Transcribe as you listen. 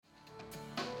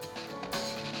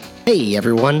Hey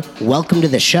everyone, welcome to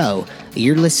the show.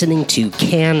 You're listening to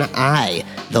Can I,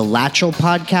 the Latchel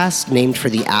podcast named for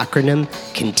the acronym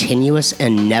Continuous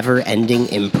and Never-Ending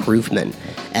Improvement.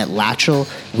 At Latchel,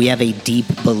 we have a deep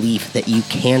belief that you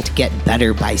can't get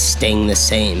better by staying the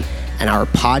same, and our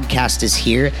podcast is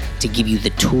here to give you the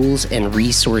tools and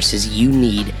resources you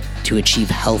need to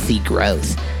achieve healthy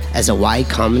growth. As a Y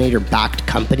Combinator-backed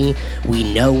company,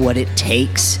 we know what it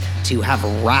takes to have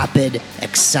rapid,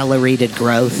 accelerated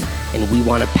growth, and we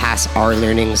want to pass our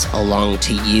learnings along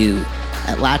to you.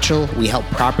 At Latchel, we help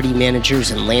property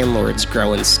managers and landlords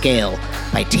grow and scale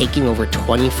by taking over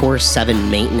 24/7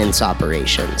 maintenance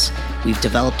operations. We've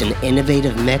developed an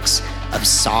innovative mix of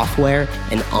software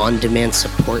and on-demand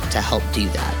support to help do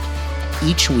that.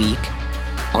 Each week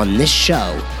on this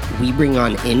show, we bring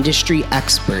on industry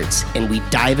experts and we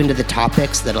dive into the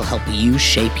topics that'll help you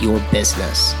shape your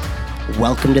business.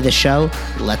 Welcome to the show.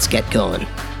 Let's get going.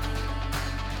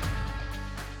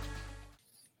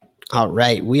 All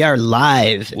right, we are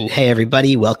live. And hey,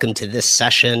 everybody, welcome to this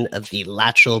session of the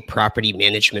Latchel Property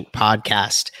Management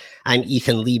Podcast. I'm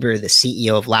Ethan Lieber, the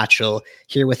CEO of Latchel,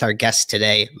 here with our guest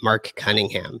today, Marc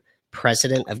Cunningham,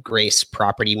 President of Grace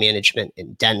Property Management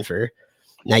in Denver.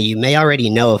 Now, you may already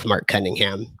know of Marc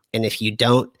Cunningham, and if you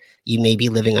don't, you may be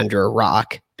living under a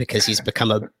rock because he's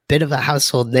become a bit of a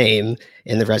household name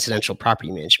in the residential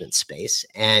property management space.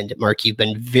 And Marc, you've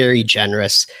been very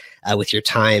generous with your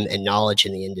time and knowledge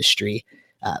in the industry.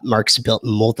 Marc's built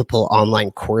multiple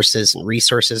online courses and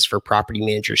resources for property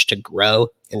managers to grow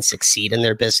and succeed in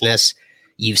their business.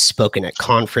 You've spoken at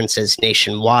conferences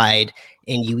nationwide,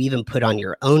 and you even put on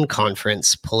your own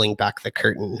conference, Pulling Back the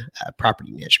Curtain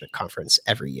property management conference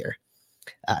every year.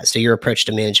 So your approach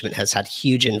to management has had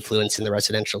huge influence in the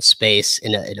residential space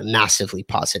in a massively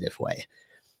positive way.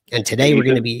 And today we're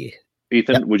going to be...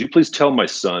 Ethan, yep. Would you please tell my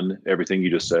son everything you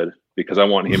just said? Because I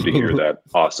want him to hear that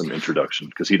awesome introduction,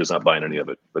 because he does not buy any of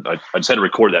it. But I just had to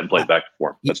record that and play it back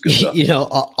for him. That's good stuff. You know,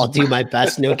 I'll do my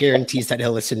best. No guarantees that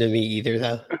he'll listen to me either,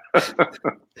 though.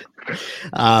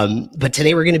 But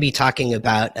today we're going to be talking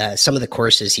about some of the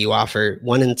courses you offer,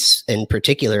 one in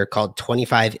particular called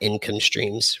 25 Income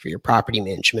Streams for your property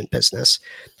management business.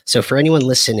 So for anyone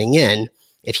listening in,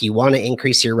 if you want to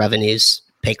increase your revenues,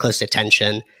 pay close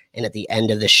attention. And at the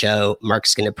end of the show,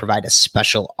 Marc's going to provide a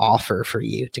special offer for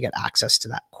you to get access to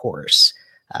that course.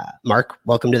 Marc,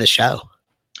 welcome to the show.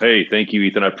 Hey, thank you,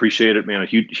 Ethan. I appreciate it, man. A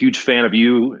huge fan of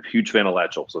you, huge fan of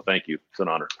Latchel. So thank you. It's an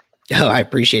honor. Oh, I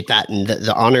appreciate that. And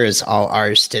the honor is all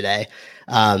ours today.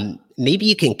 Maybe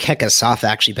you can kick us off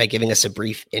actually by giving us a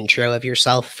brief intro of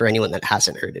yourself for anyone that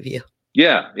hasn't heard of you.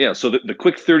 Yeah. So the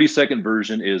quick 30-second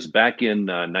version is back in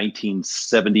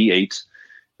 1978.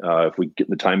 If we get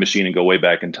in the time machine and go way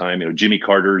back in time, Jimmy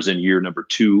Carter's in year number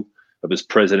 2 of his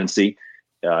presidency.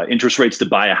 Interest rates to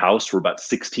buy a house were about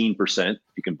 16%.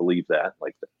 You can believe that.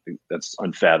 Like, that's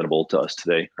unfathomable to us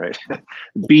today, right?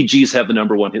 Bee Gees have the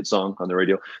number 1 hit song on the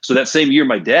radio. So that same year,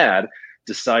 my dad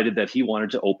decided that he wanted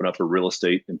to open up a real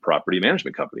estate and property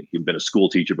management company. He'd been a school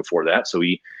teacher before that. So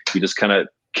he just kind of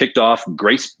kicked off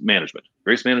Grace Management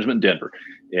in Denver,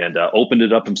 and opened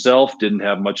it up himself. Didn't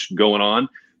have much going on,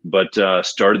 but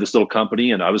started this little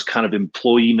company. And I was kind of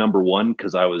employee number 1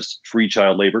 because I was free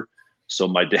child labor. So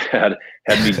my dad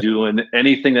had me doing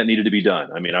anything that needed to be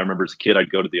done. I mean, I remember as a kid, I'd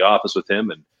go to the office with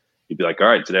him and he'd be like, all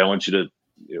right, today I want you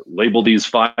to label these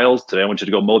files. Today I want you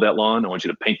to go mow that lawn. I want you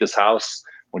to paint this house.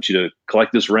 I want you to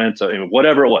collect this rent,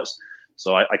 whatever it was.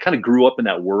 So I kind of grew up in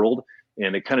that world,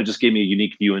 and it kind of just gave me a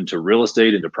unique view into real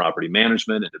estate, into property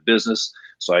management, into business.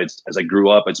 So as I grew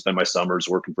up, I'd spend my summers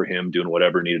working for him, doing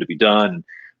whatever needed to be done.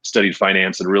 Studied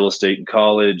finance and real estate in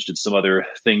college, did some other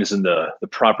things in the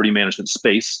property management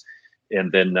space,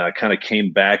 and then kind of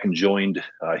came back and joined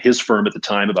his firm at the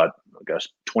time, about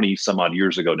 20 some odd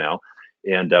years ago now.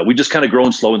 And we just kind of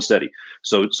grown slow and steady.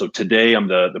 So today I'm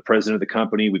the president of the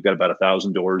company. We've got about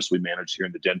 1,000 doors we manage here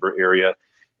in the Denver area.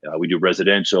 We do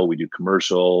residential, we do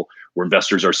commercial. We're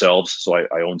investors ourselves, so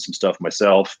I own some stuff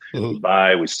myself. Mm-hmm. We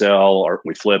buy, we sell, or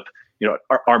we flip.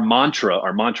 Our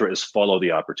mantra is follow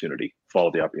the opportunity. Follow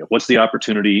the opportunity. What's the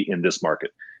opportunity in this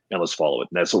market? And let's follow it.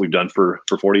 And that's what we've done for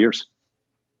 40 years.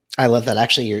 I love that.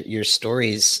 Actually, your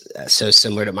story's so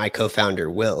similar to my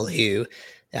co-founder, Will, who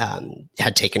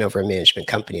had taken over a management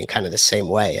company in kind of the same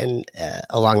way. And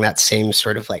along that same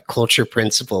sort of like culture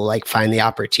principle, like find the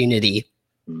opportunity,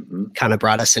 kind of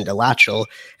brought us into Latchel.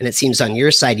 And it seems on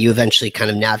your side, you eventually kind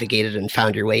of navigated and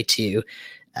found your way to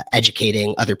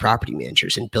educating other property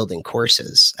managers and building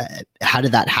courses. How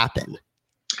did that happen?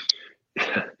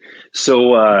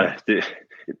 So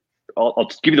I'll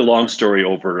give you the long story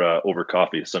over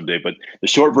coffee someday, but the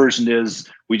short version is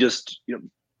we just,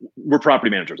 we're property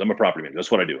managers. I'm a property manager.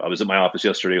 That's what I do. I was at my office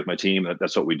yesterday with my team.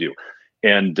 That's what we do.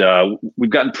 And we've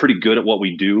gotten pretty good at what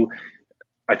we do.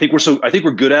 I think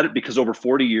we're good at it because over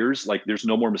 40 years, like there's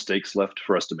no more mistakes left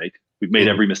for us to make. We've made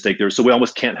every mistake there. So we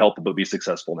almost can't help but be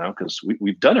successful now because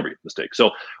we've done every mistake.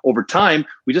 So over time,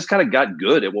 we just kind of got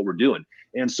good at what we're doing.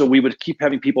 And so we would keep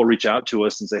having people reach out to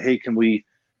us and say, hey, can we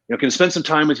spend some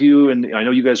time with you? And I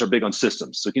know you guys are big on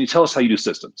systems. So can you tell us how you do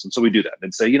systems? And so we do that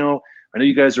and say, I know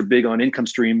you guys are big on income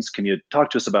streams. Can you talk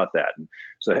to us about that? And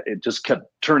so it just kept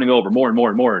turning over more and more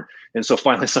and more. And so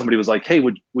finally somebody was like, hey,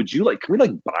 would you can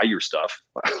we buy your stuff?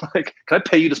 Like, can I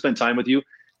pay you to spend time with you?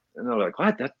 And they're like,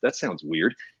 what? That sounds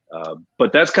weird.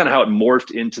 But that's kind of how it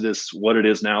morphed into what it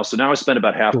is now. So now I spend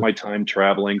about half my time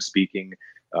traveling, speaking.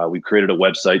 We created a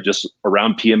website just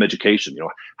around PM education.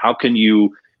 How can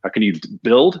you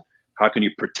build, how can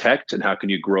you protect, and how can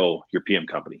you grow your PM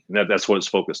company? And that's what it's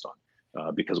focused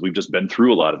on. Because we've just been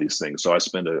through a lot of these things. So I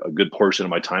spend a good portion of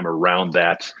my time around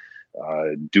that,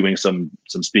 doing some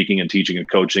speaking and teaching and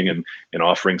coaching and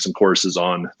offering some courses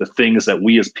on the things that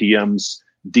we as PMs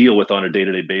deal with on a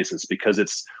day-to-day basis, because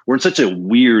we're in such a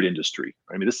weird industry.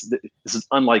 I mean, this is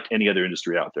unlike any other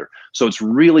industry out there. So it's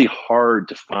really hard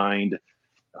to find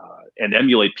and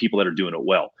emulate people that are doing it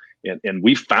well. And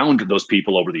we've found those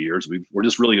people over the years. We're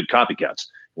just really good copycats.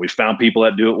 We found people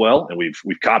that do it well, and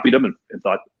we've copied them and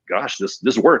thought, gosh,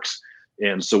 this works.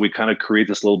 And so we kind of create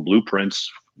this little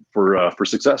blueprints for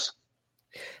success.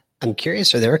 I'm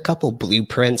curious, are there a couple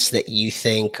blueprints that you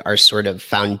think are sort of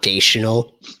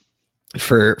foundational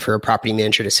for a property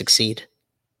manager to succeed?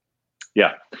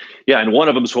 Yeah. And one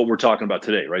of them is what we're talking about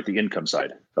today, right? The income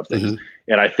side of things. Mm-hmm.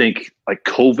 And I think like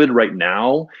COVID right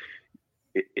now,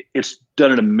 it's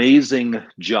done an amazing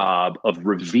job of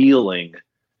revealing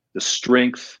the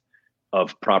strength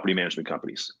of property management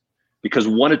companies, because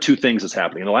one of two things is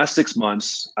happening. In the last 6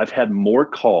 months, I've had more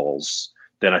calls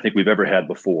than I think we've ever had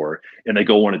before. And they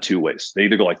go one of two ways. They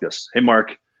either go like this: hey,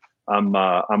 Mark, I'm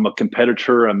a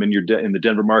competitor. I'm in the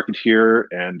Denver market here,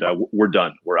 and we're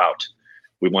done. We're out.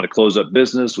 We want to close up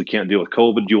business. We can't deal with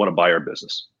COVID. Do you want to buy our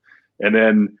business? And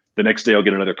then the next day I'll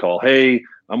get another call. Hey,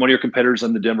 I'm one of your competitors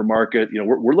in the Denver market.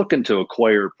 We're looking to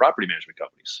acquire property management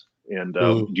companies, and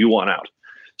do you want out?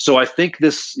 So I think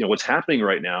this, what's happening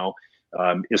right now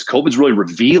is COVID's really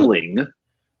revealing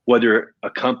whether a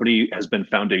company has been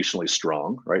foundationally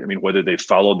strong, right? I mean, whether they've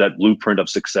followed that blueprint of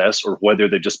success or whether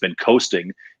they've just been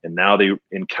coasting and now they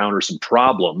encounter some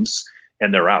problems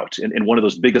and they're out. And one of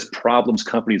those biggest problems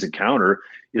companies encounter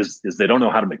is they don't know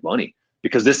how to make money,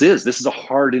 because this is a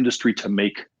hard industry to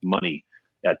make money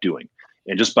at doing.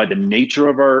 And just by the nature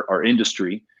of our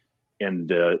industry and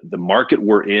the market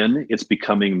we're in, it's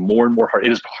becoming more and more hard.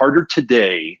 It is harder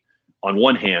today, on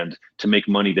one hand, to make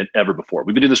money than ever before.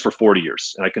 We've been doing this for 40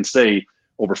 years. And I can say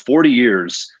over 40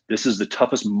 years, this is the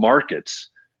toughest market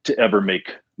to ever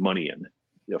make money in,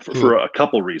 for a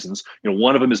couple reasons.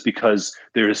 One of them is because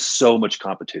there is so much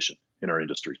competition in our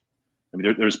industry. I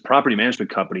mean, there's property management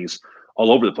companies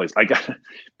all over the place.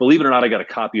 Believe it or not, I got a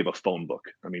copy of a phone book.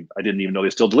 I mean, I didn't even know they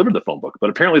still delivered the phone book, but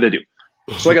apparently they do.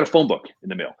 So I got a phone book in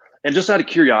the mail. And just out of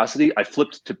curiosity, I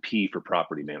flipped to P for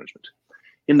property management.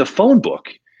 In the phone book,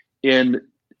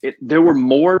 there were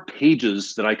more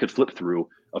pages that I could flip through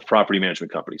of property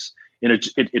management companies. And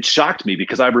it shocked me,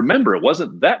 because I remember it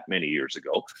wasn't that many years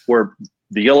ago where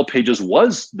the Yellow Pages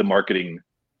was the marketing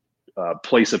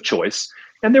place of choice.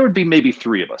 And there would be maybe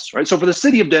three of us, right? So for the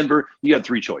city of Denver, you had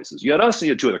three choices. You had us and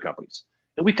you had two other companies.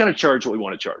 And we kind of charge what we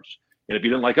want to charge. And if you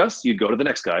didn't like us, you'd go to the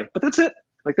next guy. But that's it.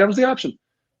 Like, that was the option.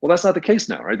 Well, that's not the case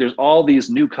now, right? There's all these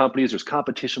new companies. There's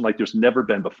competition like there's never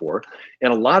been before.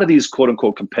 And a lot of these quote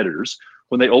unquote competitors,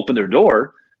 when they open their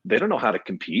door, they don't know how to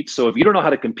compete. So if you don't know how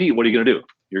to compete, what are you going to do?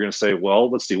 You're going to say, well,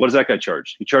 let's see, what does that guy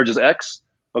charge? He charges X.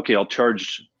 Okay, I'll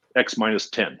charge X minus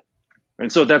 10.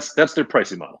 And so that's their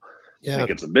pricing model. Yeah. They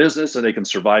get some business and they can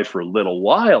survive for a little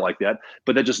while like that,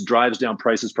 but that just drives down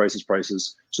prices.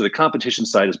 So the competition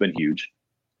side has been huge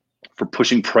for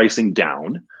pushing pricing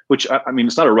down, which, I mean,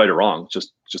 it's not a right or wrong, it's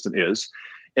just an is.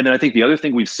 And then I think the other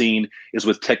thing we've seen is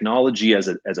with technology as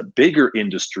a bigger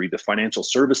industry, the financial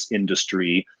service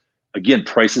industry, again,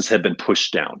 prices have been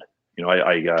pushed down.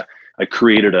 I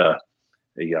created a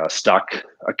stock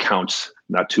account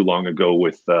not too long ago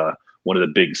with one of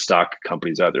the big stock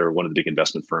companies out there, one of the big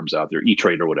investment firms out there,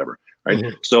 E-Trade or whatever, right?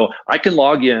 Mm-hmm. So I can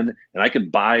log in and I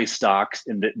can buy stocks,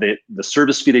 and the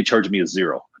service fee they charge me is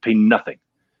zero. I pay nothing.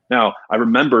 Now, I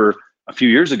remember a few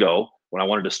years ago when I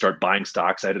wanted to start buying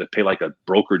stocks, I had to pay like a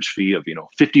brokerage fee of,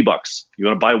 $50. You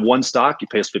want to buy one stock, you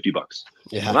pay us $50.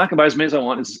 Yeah. And I can buy as many as I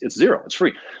want. It's zero. It's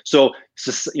free. So,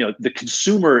 the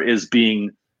consumer is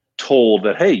being told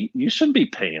that, hey, you shouldn't be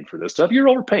paying for this stuff. You're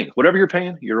overpaying. Whatever you're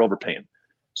paying, you're overpaying.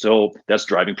 So that's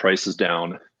driving prices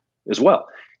down as well.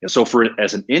 And so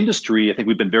as an industry, I think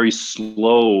we've been very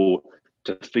slow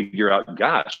to figure out,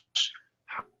 gosh,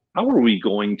 how are we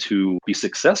going to be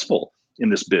successful in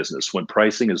this business when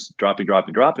pricing is dropping?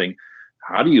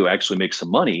 How do you actually make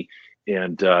some money?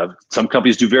 And some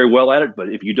companies do very well at it, but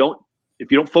if you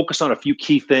don't focus on a few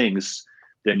key things,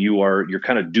 then you're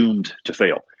kind of doomed to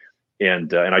fail.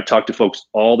 And I talk to folks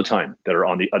all the time that are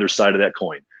on the other side of that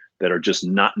coin, that are just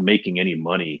not making any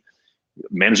money,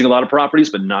 managing a lot of properties,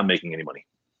 but not making any money.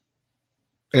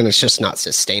 And it's just not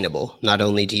sustainable. Not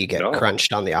only do you get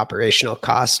crunched on the operational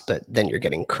cost, but then you're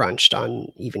getting crunched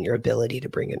on even your ability to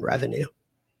bring in revenue.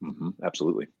 Mm-hmm,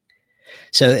 absolutely.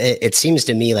 So it seems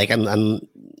to me like I'm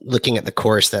looking at the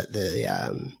course that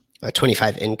the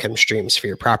 25 income streams for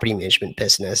your property management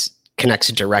business connects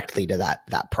directly to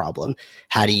that problem.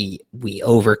 How do we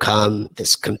overcome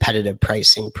this competitive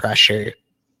pricing pressure,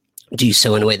 do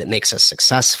so in a way that makes us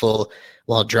successful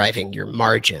while driving your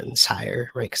margins higher,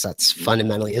 right? Because that's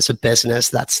fundamentally, as a business,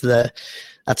 that's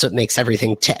what makes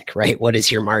everything tick, right? What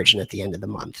is your margin at the end of the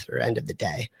month or end of the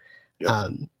day?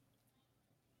 Yep.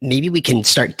 Maybe we can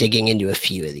start digging into a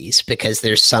few of these, because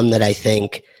there's some that I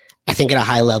think at a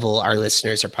high level, our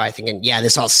listeners are probably thinking, yeah,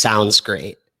 this all sounds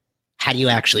great. How do you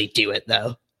actually do it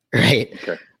though? Right.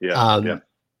 Okay. Yeah.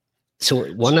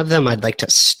 So one of them I'd like to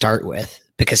start with,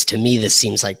 because to me, this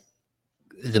seems like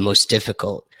the most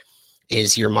difficult,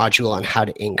 is your module on how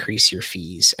to increase your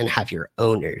fees and have your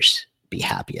owners be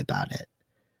happy about it,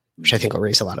 which I think will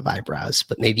raise a lot of eyebrows,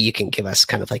 but maybe you can give us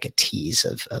kind of like a tease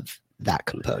of that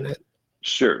component.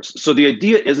 Sure. So the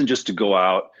idea isn't just to go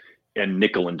out and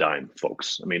nickel and dime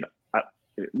folks. I mean,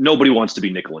 nobody wants to be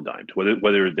nickel and dimed,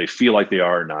 whether they feel like they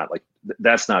are or not. Like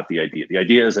that's not the idea. The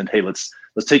idea isn't, hey, let's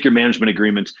take your management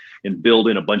agreement and build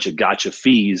in a bunch of gotcha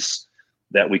fees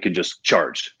that we can just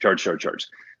charge.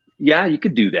 Yeah, you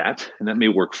could do that, and that may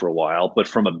work for a while. But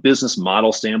from a business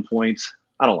model standpoint,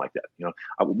 I don't like that.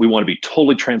 We want to be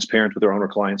totally transparent with our owner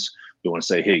clients. We want to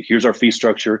say, hey, here's our fee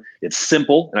structure. It's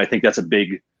simple, and I think that's a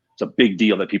big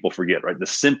deal that people forget, right? The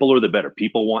simpler, the better.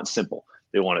 People want simple.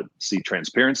 They want to see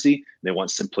transparency. They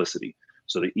want simplicity.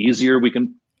 So the easier we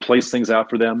can place things out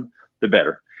for them, the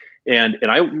better. And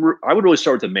I would really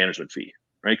start with the management fee,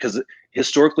 right? Because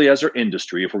historically, as our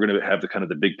industry, if we're going to have the kind of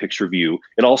the big picture view,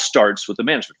 it all starts with the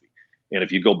management fee. And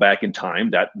if you go back in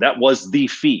time, that was the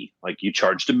fee. Like you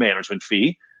charged a management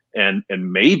fee, and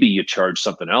maybe you charged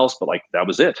something else, but like that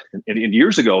was it. And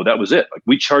years ago, that was it. Like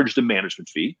we charged a management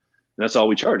fee, and that's all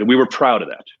we charged. And we were proud of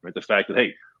that, right? The fact that,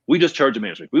 hey, we just charge a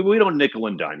management fee. We don't nickel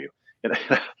and dime you. And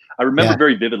I remember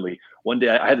very vividly, one day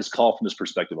I had this call from this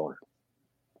prospective owner,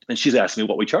 and she's asking me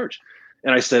what we charge.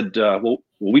 And I said, well,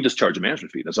 we just charge a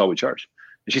management fee. That's all we charge.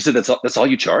 And she said, that's all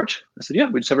you charge? I said, yeah,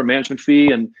 we just have a management fee.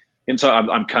 And so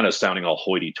I'm kind of sounding all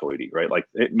hoity-toity, right? Like,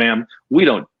 hey, ma'am, we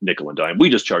don't nickel and dime. We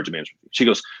just charge a management fee. She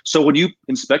goes, so when you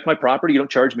inspect my property, you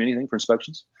don't charge me anything for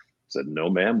inspections? I said, no,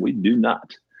 ma'am, we do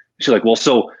not. She's like, well,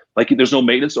 so like there's no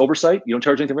maintenance oversight? You don't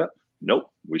charge anything for that?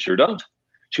 Nope, we sure don't.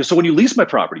 She goes, so when you lease my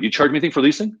property, you charge me anything for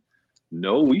leasing?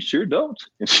 No, we sure don't.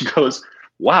 And she goes,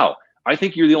 wow, I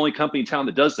think you're the only company in town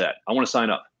that does that. I want to sign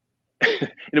up.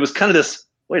 And it was kind of this,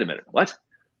 wait a minute, what?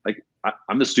 Like,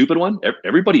 I'm the stupid one?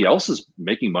 Everybody else is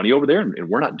making money over there, and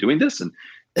we're not doing this? And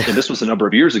this was a number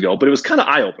of years ago, but it was kind of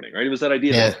eye-opening, right? It was that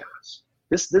idea that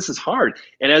this is hard.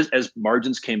 And as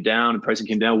margins came down and pricing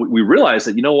came down, we realized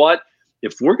that, you know what?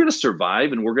 If we're going to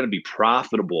survive and we're going to be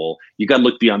profitable, you got to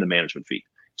look beyond the management fee.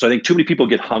 So I think too many people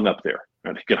get hung up there,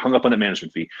 right? Get hung up on the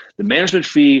management fee. The management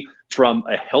fee, from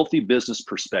a healthy business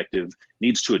perspective,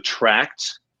 needs to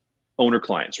attract owner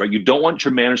clients, right? You don't want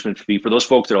your management fee for those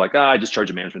folks that are like, I just charge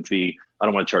a management fee. I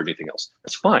don't want to charge anything else.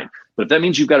 That's fine. But if that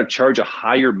means you've got to charge a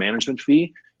higher management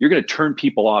fee, you're going to turn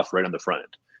people off right on the front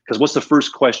end. Because what's the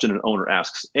first question an owner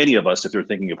asks any of us if they're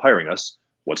thinking of hiring us?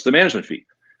 What's the management fee?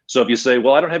 So if you say,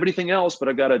 well, I don't have anything else, but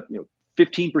I've got a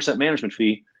 15% management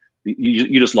fee,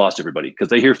 you just lost everybody, because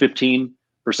they hear 15%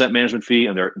 management fee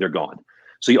and they're gone.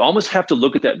 So you almost have to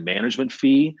look at that management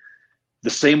fee the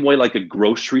same way like a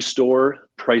grocery store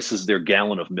prices their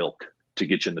gallon of milk to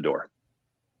get you in the door.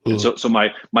 And so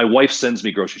my wife sends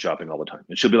me grocery shopping all the time,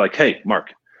 and she'll be like, hey,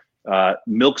 Mark,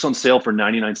 milk's on sale for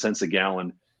 99 cents a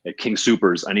gallon at King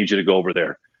Soopers. I need you to go over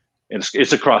there. And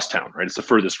it's across town, right? It's the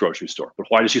furthest grocery store. But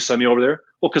why does she send me over there?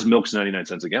 Well, because milk's 99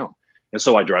 cents a gallon. And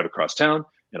so I drive across town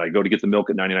and I go to get the milk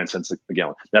at 99 cents a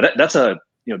gallon. Now that's the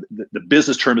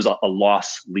business term is a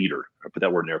loss leader. I put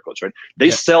that word in air quotes, right?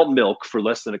 They sell milk for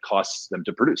less than it costs them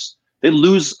to produce. They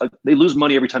lose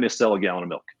money every time they sell a gallon of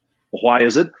milk. Well, why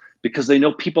is it? because they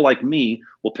know people like me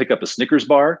will pick up a Snickers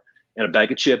bar and a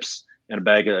bag of chips and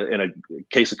a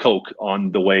case of Coke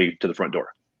on the way to the front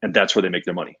door. And that's where they make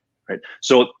their money, right?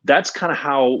 So that's kind of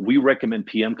how we recommend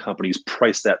PM companies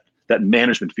price that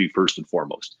management fee first and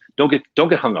foremost. Don't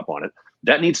get hung up on it.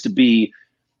 That needs to be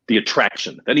the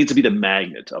attraction. That needs to be the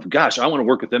magnet of, gosh, I want to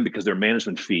work with them because their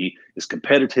management fee is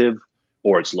competitive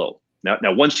or it's low. Now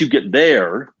once you get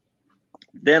there,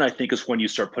 then I think is when you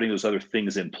start putting those other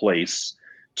things in place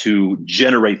to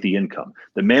generate the income.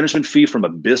 The management fee from a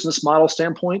business model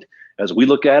standpoint, as we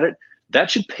look at it, that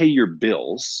should pay your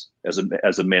bills as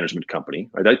a management company,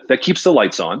 right? That keeps the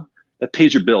lights on, that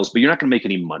pays your bills, but you're not going to make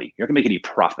any money. You're not going to make any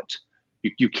profit.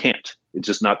 You can't. It's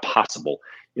just not possible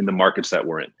in the markets that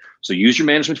we're in. So use your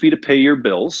management fee to pay your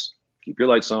bills, keep your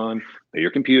lights on, pay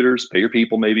your computers, pay your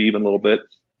people, maybe even a little bit.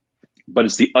 But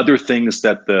it's the other things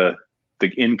that the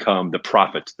income, the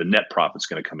profit, the net profit's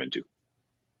going to come into.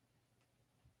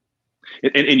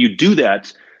 And you do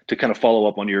that to kind of follow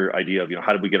up on your idea of,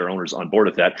 how did we get our owners on board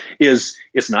with that, is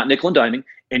it's not nickel and diming,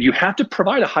 and you have to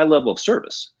provide a high level of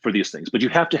service for these things, but you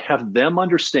have to have them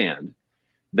understand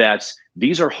that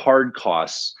these are hard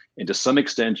costs, and to some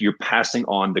extent you're passing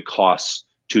on the costs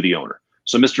to the owner.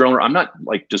 So Mr. Owner, I'm not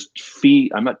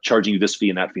I'm not charging you this fee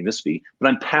and that fee and this fee, but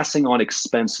I'm passing on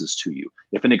expenses to you.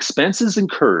 If an expense is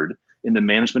incurred in the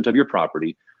management of your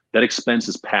property, that expense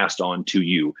is passed on to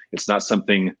you. It's not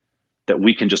something that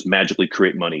we can just magically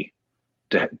create money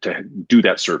to do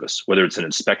that service, whether it's an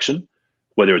inspection,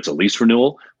 whether it's a lease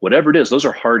renewal, whatever it is, those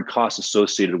are hard costs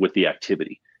associated with the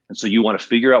activity. And so you want to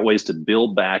figure out ways to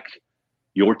build back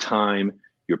your time,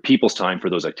 your people's time for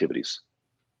those activities.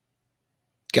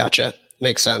 Gotcha.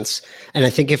 Makes sense. And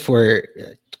I think if we're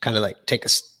kind of take a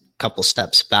couple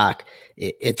steps back,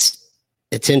 it's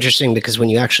interesting because when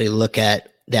you actually look at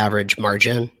the average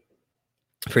margin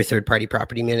for third-party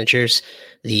property managers,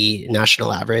 the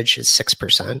national average is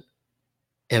 6%.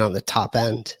 And on the top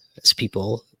end, as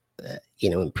people,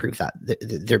 improve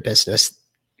their business,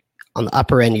 on the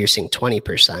upper end, you're seeing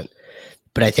 20%.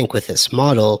 But I think with this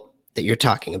model that you're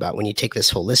talking about, when you take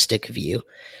this holistic view,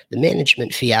 the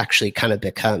management fee actually kind of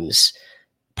becomes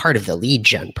part of the lead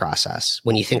gen process.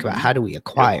 When you think about how do we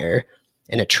acquire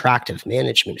an attractive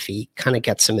management fee, kind of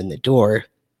gets them in the door.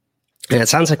 And it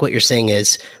sounds like what you're saying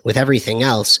is with everything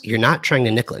else, you're not trying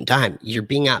to nickel and dime. You're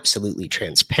being absolutely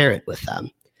transparent with them.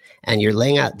 And you're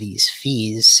laying out these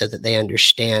fees so that they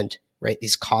understand, right?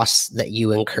 These costs that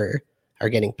you incur are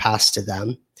getting passed to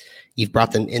them. You've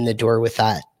brought them in the door with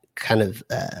that kind of,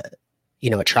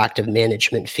 attractive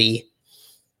management fee.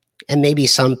 And maybe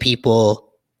some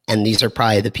people, and these are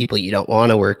probably the people you don't want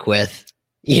to work with,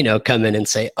 come in and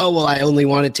say, oh, well, I only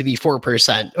want it to be 4% or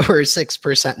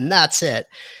 6%, and that's it.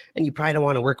 And you probably don't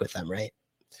want to work with them, right?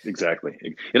 Exactly.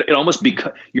 It almost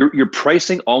your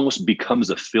pricing almost becomes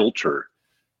a filter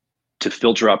to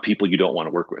filter out people you don't want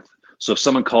to work with. So if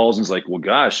someone calls and is like, well,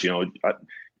 gosh,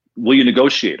 will you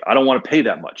negotiate? I don't want to pay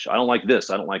that much. I don't like this.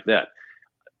 I don't like that.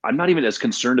 I'm not even as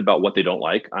concerned about what they don't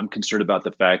like. I'm concerned about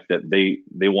the fact that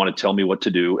they want to tell me what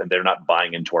to do and they're not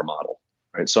buying into our model,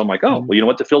 right? So I'm like, oh, well, you know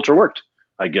what? The filter worked.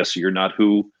 I guess you're not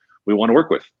who we want to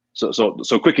work with. So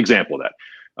quick example of that.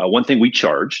 One thing we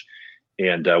charge,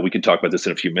 and we can talk about this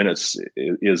in a few minutes,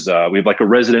 is we have a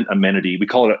resident amenity. We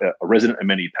call it a resident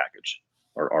amenity package,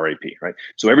 or RAP, right?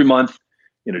 So every month,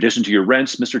 in addition to your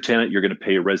rents, Mr. Tenant, you're going to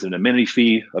pay a resident amenity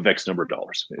fee of X number of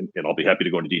dollars. And I'll be happy to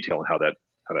go into detail on how that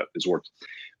is worked.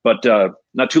 But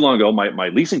not too long ago, my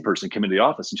leasing person came into the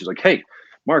office and she's like, hey,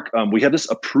 Mark, we have this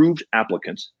approved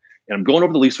applicant and I'm going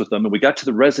over the lease with them. And we got to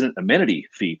the resident amenity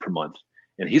fee per month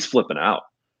and he's flipping out.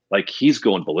 He's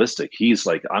going ballistic. He's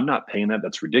like, I'm not paying that.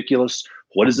 That's ridiculous.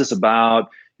 What is this about?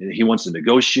 And he wants to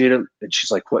negotiate it. And she's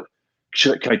like, what?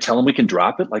 Can I tell him we can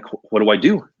drop it? What do I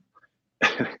do?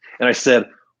 And I said,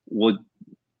 well,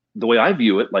 the way I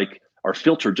view it, our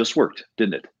filter just worked,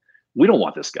 didn't it? We don't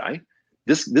want this guy.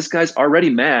 This guy's already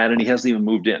mad and he hasn't even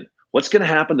moved in. What's going to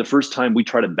happen the first time we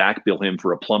try to back bill him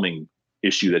for a plumbing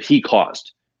issue that he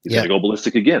caused? He's going to go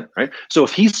ballistic again, right? So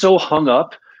if he's so hung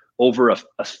up over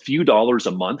a few dollars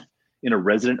a month in a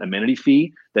resident amenity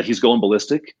fee that he's going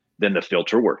ballistic, then the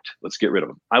filter worked. Let's get rid of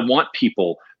him. I want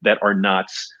people that are not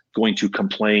going to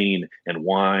complain and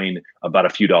whine about a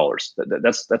few dollars.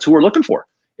 That's who we're looking for.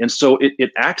 And so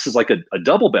it acts as a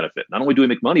double benefit. Not only do we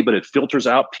make money, but it filters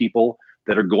out people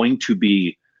that are going to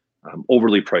be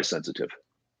overly price sensitive.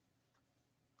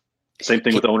 Same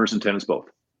thing with owners and tenants both.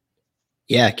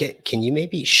 Yeah. Can you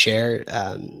maybe share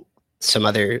some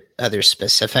other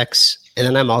specifics? And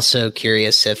then I'm also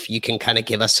curious if you can kind of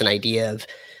give us an idea of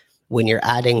when you're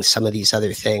adding some of these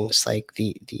other things like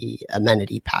the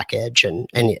amenity package and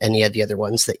any of the other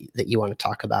ones that you want to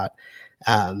talk about,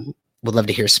 would love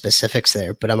to hear specifics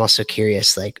there. But I'm also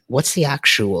curious, like, what's the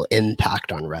actual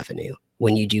impact on revenue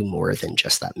when you do more than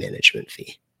just that management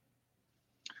fee?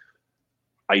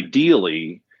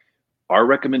 Ideally, our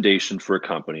recommendation for a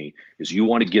company is you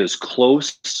want to get as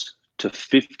close to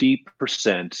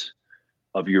 50%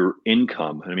 of your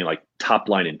income. I mean, like top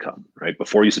line income, right?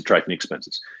 Before you subtract any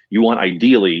expenses, you want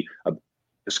ideally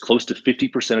as close to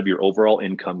 50% of your overall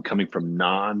income coming from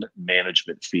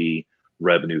non-management fee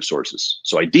revenue sources.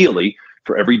 So ideally,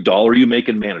 for every dollar you make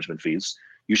in management fees,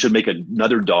 you should make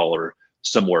another dollar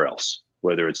somewhere else,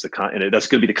 whether it's and that's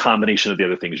going to be the combination of the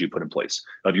other things you put in place,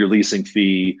 of your leasing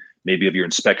fee, maybe of your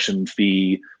inspection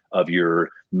fee, of your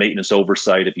maintenance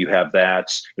oversight, if you have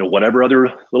that, whatever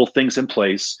other little things in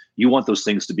place, you want those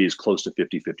things to be as close to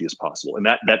 50-50 as possible. And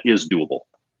that is doable.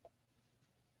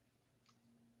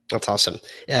 That's awesome.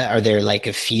 Are there like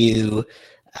a few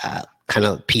kind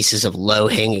of pieces of low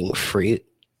hanging fruit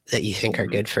that you think are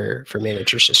good for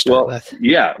managers to start with?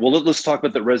 Yeah. Well, let's talk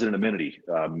about the resident amenity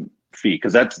fee,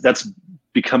 because that's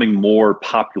becoming more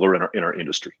popular in our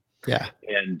industry. Yeah.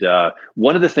 And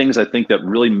one of the things I think that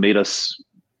really made us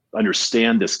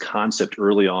understand this concept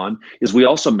early on is we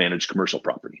also manage commercial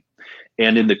property.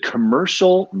 And in the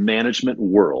commercial management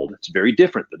world, it's very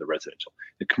different than the residential.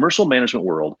 The commercial management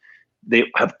world, they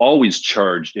have always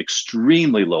charged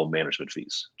extremely low management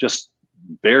fees, just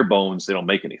bare bones. They don't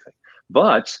make anything.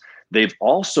 But they've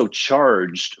also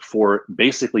charged for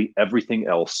basically everything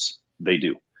else they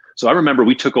do. So I remember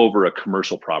we took over a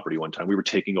commercial property one time. We were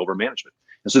taking over management.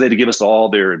 And so they had to give us all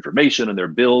their information and their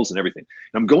bills and everything.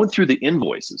 And I'm going through the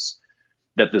invoices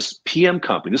that this PM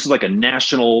company, this is like a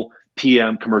national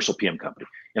PM, commercial PM company,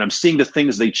 and I'm seeing the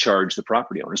things they charge the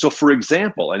property owner. So for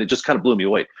example, and it just kind of blew me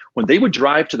away, when they would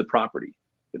drive to the property,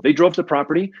 if they drove to the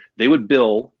property, they would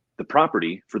bill the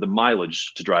property for the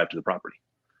mileage to drive to the property.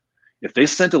 If they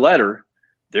sent a letter,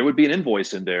 there would be an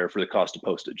invoice in there for the cost of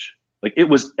postage. Like, it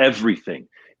was everything.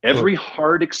 Every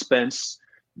hard expense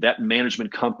that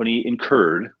management company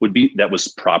incurred that was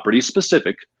property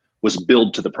specific, was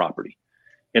billed to the property.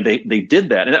 And they did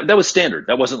that. And that was standard.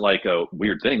 That wasn't like a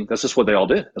weird thing. That's just what they all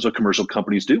did. That's what commercial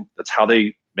companies do. That's how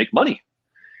they make money.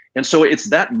 And so it's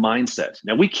that mindset.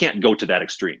 Now, we can't go to that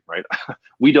extreme, right?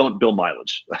 We don't bill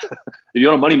mileage. If you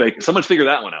don't money make, someone figure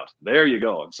that one out. There you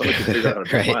go. If someone can figure out how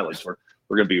to bill mileage, we're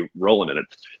going to be rolling in it.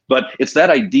 But it's that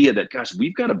idea that, gosh,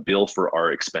 we've got to bill for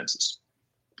our expenses.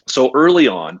 So early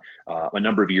on, a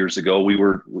number of years ago, we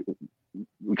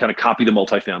kind of copied the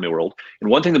multifamily world. And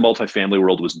one thing the multifamily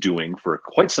world was doing for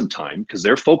quite some time, because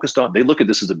they're focused on, they look at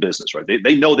this as a business, right?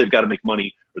 They know they've got to make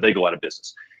money or they go out of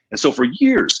business. And so for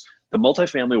years, the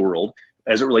multifamily world,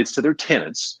 as it relates to their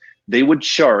tenants, they would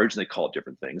charge, and they call it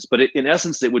different things, but in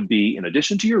essence, it would be, in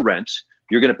addition to your rent,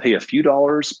 you're going to pay a few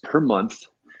dollars per month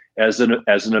as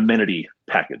an amenity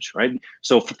package, right?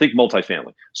 So think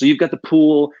multifamily. So you've got the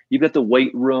pool, you've got the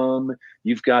weight room,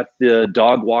 you've got the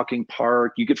dog walking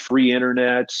park, you get free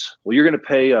internet. Well, you're going to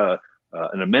pay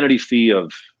an amenity fee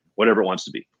of whatever it wants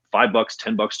to be, $5,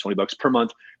 $10, $20 per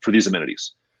month for these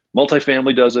amenities.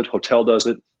 Multifamily does it, hotel does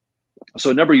it.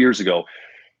 So a number of years ago,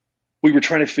 we were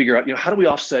trying to figure out, how do we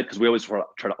offset? Because we always try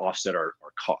to offset our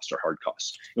costs, our hard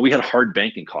costs. And we had hard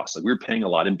banking costs. Like, we were paying a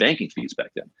lot in banking fees back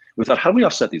then. We thought, how do we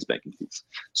offset these banking fees?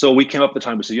 So we came up with the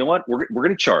time, we said, you know what, we're going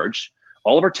to charge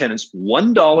all of our tenants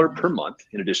 $1 per month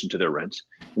in addition to their rent.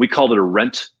 We called it a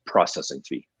rent processing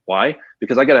fee. Why?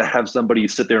 Because I got to have somebody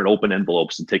sit there and open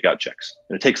envelopes and take out checks.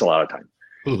 And it takes a lot of time.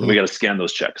 And we got to scan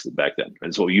those checks back then.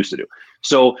 That's what we used to do.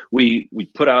 So we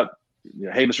put out,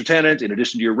 hey, Mr. Tenant, in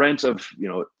addition to your rent of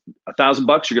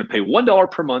 $1,000, you're going to pay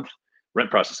 $1 per month rent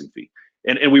processing fee.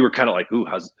 And we were kind of like, ooh,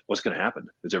 what's going to happen?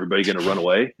 Is everybody going to run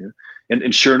away? Yeah.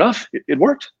 And sure enough, it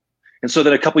worked. And so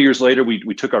then a couple of years later,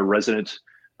 we took our resident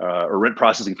or rent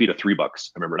processing fee to $3. I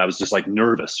remember, and I was just like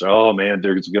nervous. Oh man,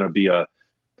 they're going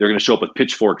to show up with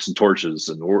pitchforks and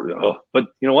torches, but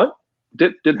you know what?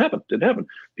 Didn't happen.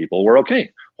 People were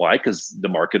okay. Why? Because the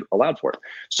market allowed for it.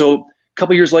 So a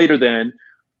couple of years later, then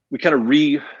we kind of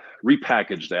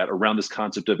repackaged that around this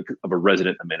concept of a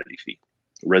resident amenity fee,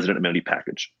 a resident amenity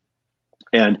package.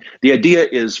 And the idea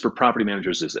is, for property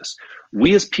managers, is this: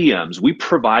 we as PMs, we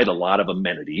provide a lot of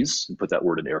amenities, and put that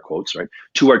word in air quotes, right,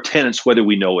 to our tenants, whether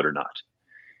we know it or not.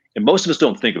 And most of us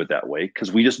don't think of it that way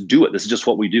because we just do it. This is just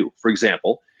what we do. For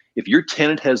example, if your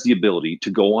tenant has the ability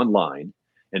to go online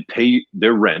and pay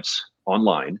their rent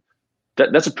online,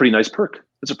 that's a pretty nice perk.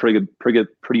 That's a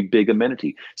pretty big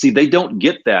amenity. See, they don't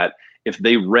get that if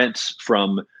they rent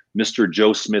from Mr.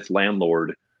 Joe Smith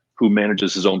landlord who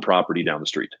manages his own property down the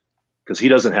street. because he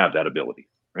doesn't have that ability.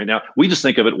 Right now, we just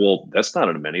think of it, well, that's not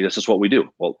an amenity. That's just what we do.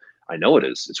 Well, I know it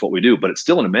is. It's what we do, but it's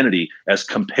still an amenity as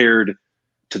compared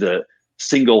to the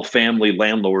single family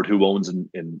landlord who owns and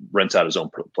rents out his own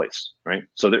place, right?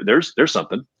 So there's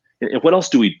something. And what else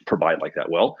do we provide like that?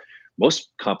 Well, most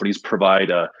companies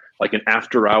provide like an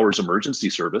after hours emergency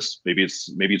service. Maybe it's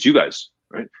you guys,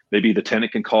 right? Maybe the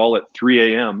tenant can call at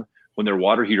 3 a.m. when their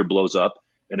water heater blows up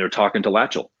and they're talking to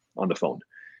Latchel on the phone.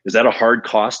 Is that a hard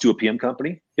cost to a PM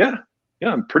company? Yeah,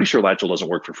 I'm pretty sure Latchel doesn't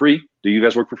work for free. Do you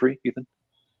guys work for free, Ethan?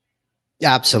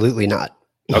 Absolutely not.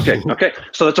 Okay.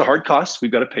 So that's a hard cost.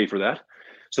 We've got to pay for that.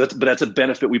 So that's a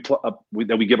benefit that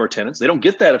we give our tenants. They don't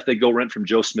get that if they go rent from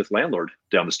Joe Smith landlord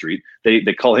down the street.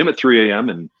 They call him at 3 a.m.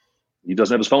 and he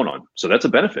doesn't have his phone on. So that's a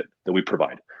benefit that we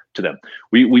provide to them.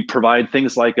 We provide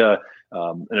things like an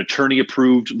attorney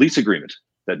approved lease agreement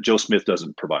that Joe Smith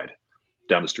doesn't provide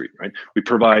down the street, right? We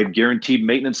provide guaranteed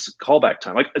maintenance callback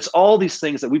time. Like, it's all these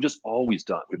things that we've just always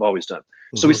done. We've always done.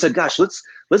 So we said, gosh, let's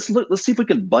see if we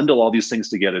can bundle all these things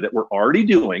together that we're already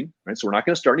doing, right? So we're not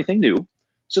going to start anything new.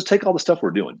 Let's just take all the stuff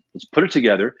we're doing. Let's put it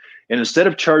together. And instead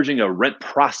of charging a rent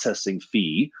processing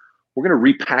fee, we're going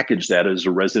to repackage that as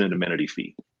a resident amenity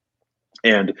fee.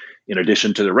 And in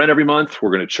addition to the rent every month,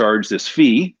 we're going to charge this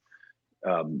fee.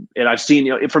 And I've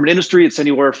seen, from an industry, it's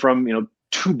anywhere from,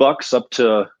 $2 up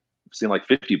to, I've seen like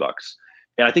 $50.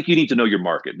 And I think you need to know your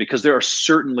market, because there are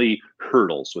certainly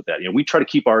hurdles with that. We try to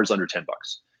keep ours under $10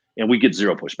 and we get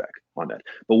zero pushback on that.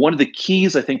 But one of the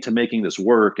keys, I think, to making this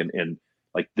work, and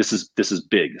like, this is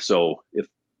big. So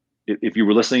if you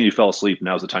were listening and you fell asleep,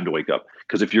 now's the time to wake up.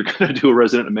 Because if you're going to do a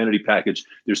resident amenity package,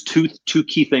 there's two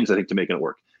key things, I think, to making it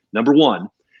work. Number one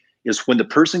is when the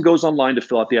person goes online to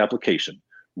fill out the application,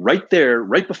 right there,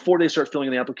 right before they start filling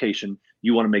in the application,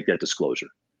 you want to make that disclosure.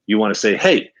 You want to say,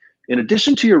 hey, in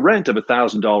addition to your rent of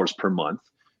 $1,000 per month,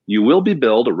 you will be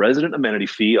billed a resident amenity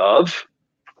fee of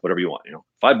whatever you want,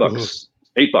 $5,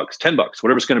 $8, $10,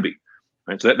 whatever it's going to be.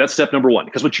 Right? So that's step number one.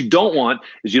 Because what you don't want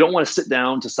is, you don't want to sit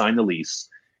down to sign the lease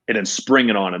and then spring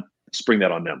that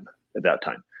on them at that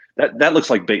time. That looks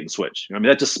like bait and switch.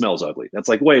 That just smells ugly. That's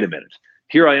like, wait a minute,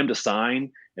 here I am to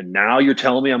sign, and now you're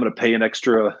telling me I'm going to pay an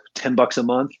extra $10 a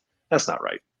month? That's not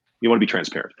right. You want to be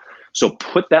transparent. So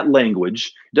put that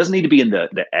language. It doesn't need to be in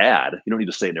the ad. You don't need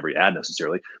to say it in every ad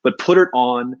necessarily, but put it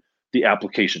on the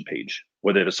application page,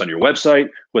 whether it's on your website,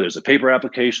 whether it's a paper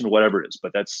application, whatever it is.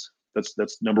 But that's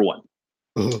number one.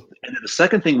 And then the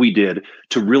second thing we did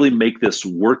to really make this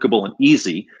workable and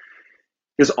easy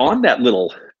is on that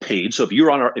little page. So if you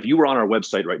were on our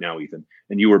website right now, Ethan,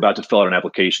 and you were about to fill out an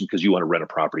application because you want to rent a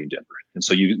property in Denver, and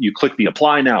so you click the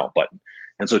apply now button,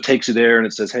 and so it takes you there and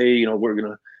it says, hey, we're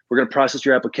gonna process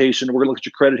your application. We're gonna look at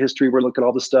your credit history. We're gonna look at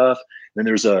all the stuff. And then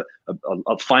there's a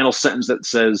final sentence that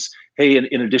says, hey,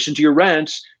 in addition to your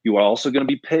rent, you're also going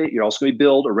to be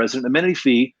billed a resident amenity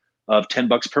fee of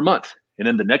 $10 per month. And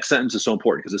then the next sentence is so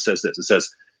important because it says this. It says,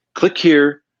 click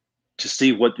here to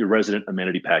see what your resident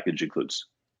amenity package includes.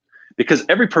 Because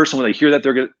every person, when they hear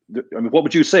that, what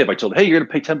would you say if I told, hey, you're going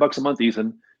to pay $10 a month,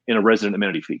 Ethan, in a resident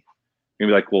amenity fee? You're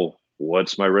going to be like, well,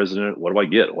 what's my resident? What do I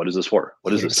get? What is this for?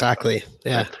 What is this? Exactly.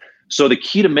 Yeah. So the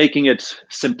key to making it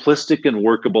simplistic and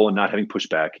workable and not having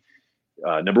pushback,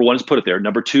 number one is put it there.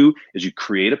 Number two is you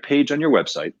create a page on your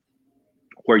website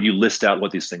where you list out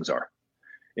what these things are.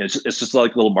 And it's just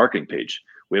like a little marketing page.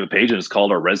 We have a page and it's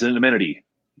called our resident amenity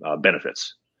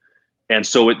benefits. And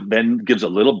so it then gives a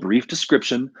little brief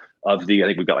description of I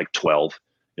think we've got like 12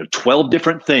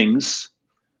 different things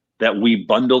that we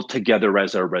bundled together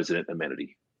as our resident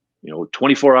amenity.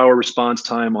 24-hour response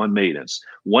time on maintenance,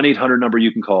 1-800 number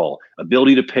you can call,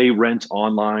 ability to pay rent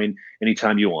online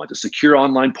anytime you want, a secure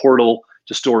online portal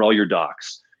to store all your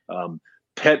docs,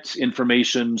 pet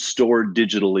information stored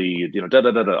digitally,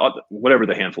 whatever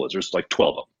the handful is. There's like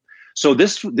 12 of them. So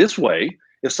this way,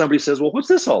 if somebody says, well, what's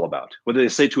this all about? Whether they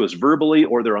say to us verbally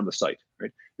or they're on the site,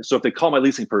 right? So if they call my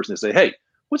leasing person, they say, hey,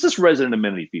 what's this resident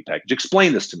amenity fee package?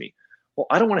 Explain this to me. Well,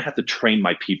 I don't want to have to train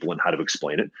my people in how to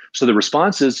explain it. So the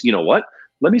response is, you know what?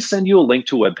 Let me send you a link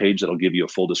to a web page that'll give you a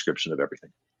full description of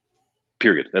everything.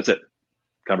 Period. That's it.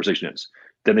 Conversation ends.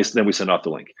 Then we send off the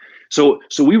link. So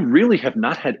we really have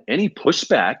not had any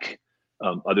pushback,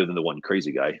 other than the one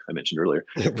crazy guy I mentioned earlier.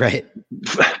 Right.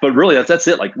 But really, that's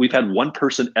it. Like, we've had one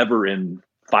person ever in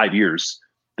 5 years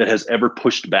that has ever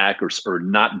pushed back or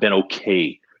not been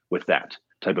okay with that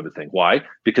type of a thing. Why?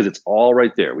 Because it's all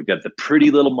right there. We've got the pretty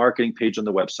little marketing page on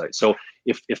the website. So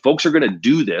if folks are going to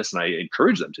do this, and I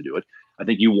encourage them to do it, I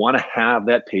think you want to have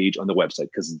that page on the website,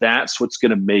 because that's what's going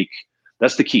to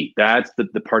that's the key. That's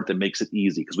the part that makes it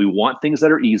easy, because we want things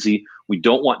that are easy. We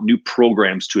don't want new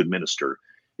programs to administer.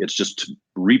 It's just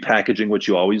repackaging what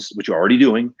you're already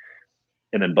doing,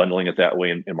 and then bundling it that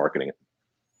way and marketing it.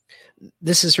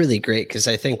 This is really great, because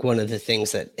I think one of the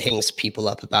things that hangs people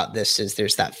up about this is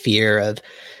there's that fear of,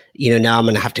 now I'm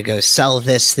going to have to go sell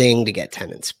this thing to get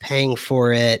tenants paying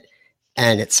for it.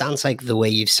 And it sounds like the way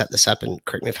you've set this up, and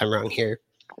correct me if I'm wrong here,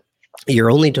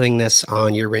 you're only doing this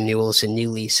on your renewals and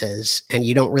new leases, and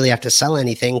you don't really have to sell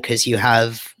anything because you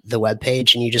have the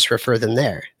webpage and you just refer them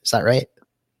there. Is that right?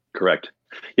 Correct.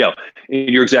 Yeah, and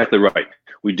you're exactly right.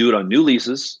 We do it on new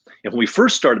leases. And when we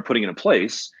first started putting it in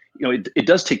place, it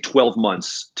does take 12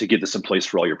 months to get this in place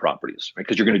for all your properties, right?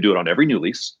 Because you're going to do it on every new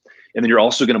lease. And then you're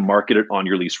also going to market it on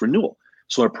your lease renewal.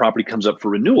 So when a property comes up for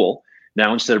renewal,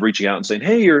 now instead of reaching out and saying,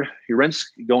 hey, your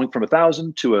rent's going from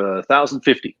 1,000 to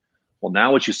 1,050. Well,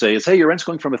 now what you say is, hey, your rent's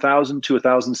going from 1,000 to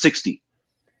 1,060.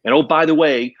 And oh, by the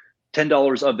way,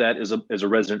 $10 of that is a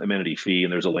resident amenity fee,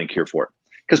 and there's a link here for it.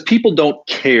 Because people don't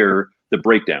care the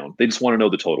breakdown. They just want to know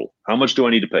the total. How much do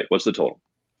I need to pay? What's the total?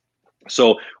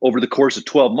 So over the course of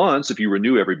 12 months, if you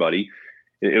renew everybody,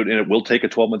 and it will take a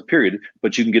 12-month period,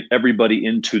 but you can get everybody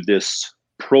into this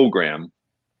program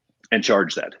and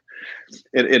charge that.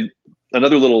 And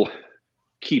another little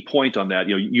key point on that,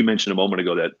 you mentioned a moment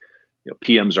ago that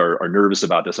PMs are nervous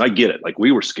about this. And I get it. Like,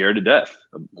 we were scared to death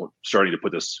of starting to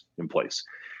put this in place.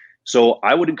 So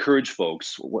I would encourage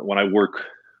folks, when I work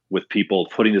with people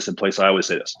putting this in place, I always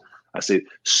say this. I say,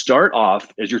 start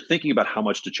off as you're thinking about how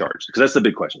much to charge, because that's the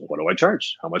big question. What do I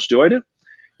charge? How much do I do?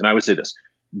 And I would say this: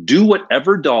 do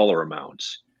whatever dollar amount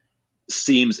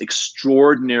seems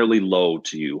extraordinarily low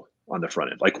to you on the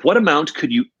front end. Like, what amount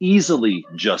could you easily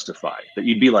justify that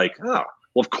you'd be like, oh,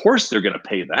 well, of course they're going to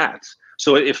pay that.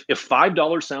 So if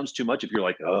 $5 sounds too much, if you're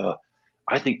like,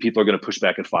 I think people are going to push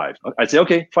back at $5, I'd say,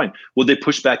 okay, fine. Would they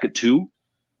push back at $2?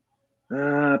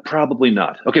 Probably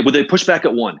not. Okay, would they push back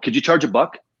at $1? Could you charge $1?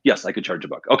 Yes, I could charge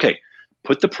 $1. Okay,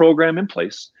 put the program in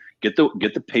place, get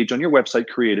the page on your website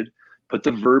created, put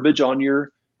the verbiage on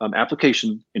your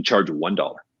application, and charge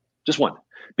 $1, just one.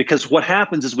 Because what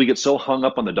happens is we get so hung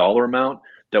up on the dollar amount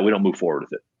that we don't move forward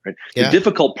with it. Right? Yeah. The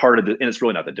difficult part of it, and it's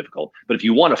really not that difficult, but if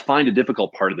you want to find a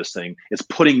difficult part of this thing, it's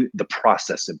putting the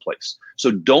process in place.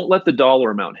 So don't let the dollar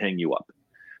amount hang you up.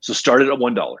 So start it at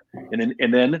 $1,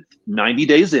 and then 90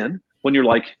 days in, when you're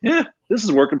like, yeah, this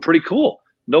is working pretty cool.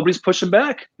 Nobody's pushing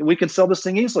back, and we can sell this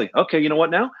thing easily. Okay, you know what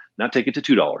now? Now take it to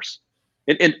 $2.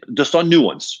 And just on new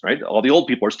ones, right? All the old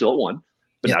people are still at $1,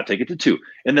 but now take it to $2.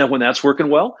 And then when that's working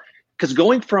well, because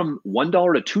going from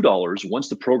 $1 to $2 once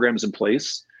the program is in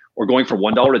place, or going from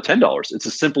 $1 to $10, it's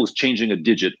as simple as changing a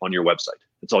digit on your website.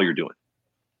 That's all you're doing.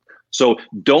 So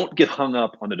don't get hung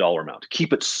up on the dollar amount.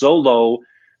 Keep it so low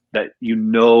that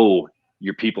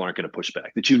your people aren't going to push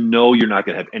back, that you're not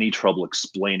going to have any trouble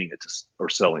explaining it or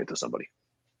selling it to somebody.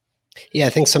 Yeah, I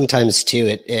think sometimes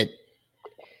too,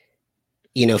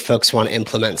 folks want to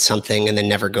implement something and then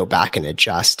never go back and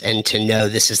adjust. And to know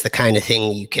this is the kind of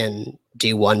thing you can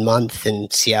do 1 month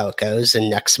and see how it goes, and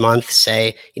next month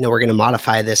say, we're going to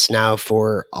modify this now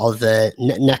for all the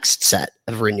next set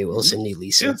of renewals and new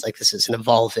leases. Yeah. Like, this is an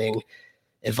evolving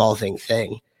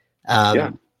thing.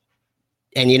 And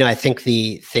I think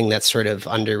the thing that's sort of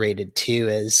underrated too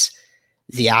is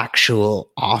the actual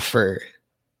offer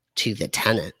to the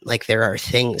tenant. Like, there are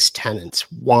things tenants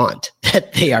want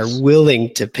that they are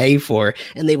willing to pay for,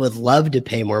 and they would love to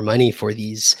pay more money for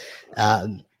these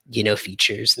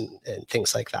features and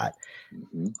things like that.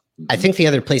 Mm-hmm. I think the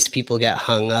other place people get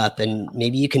hung up, and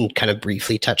maybe you can kind of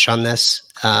briefly touch on this,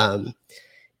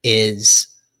 is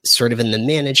sort of in the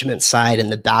management side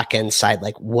and the back end side,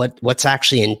 like what's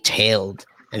actually entailed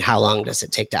and how long does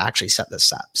it take to actually set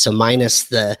this up? So minus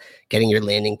the getting your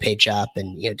landing page up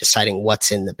and deciding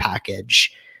what's in the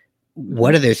package,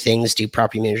 what other things do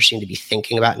property managers need to be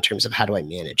thinking about in terms of how do I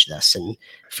manage this? And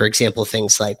for example,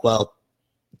 things like, well,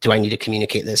 do I need to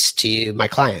communicate this to my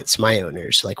clients, my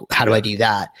owners? Like, how do I do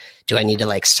that? Do I need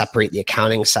to separate the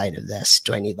accounting side of this?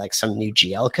 Do I need some new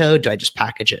GL code? Do I just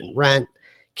package it in rent?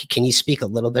 Can you speak a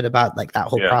little bit about that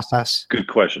whole process? Good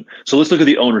question. So let's look at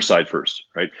the owner side first,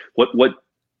 right? What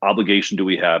obligation do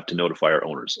we have to notify our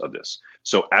owners of this?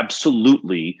 So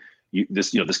absolutely,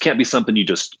 this can't be something you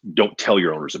just don't tell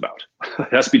your owners about. It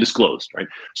has to be disclosed, right?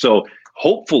 So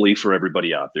hopefully for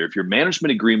everybody out there, if your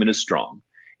management agreement is strong,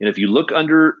 and if you look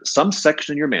under some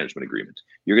section in your management agreement,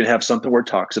 you're going to have something where it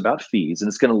talks about fees, and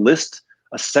it's going to list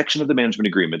a section of the management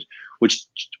agreement which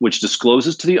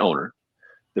discloses to the owner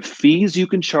the fees you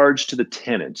can charge to the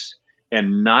tenant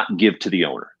and not give to the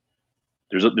owner.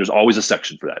 There's always a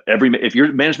section for that. If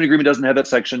your management agreement doesn't have that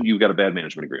section, you've got a bad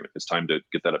management agreement. It's time to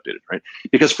get that updated, right?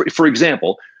 Because for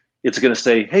example, it's going to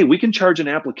say, hey, we can charge an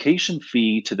application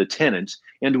fee to the tenant,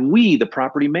 and we, the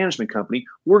property management company,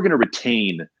 we're going to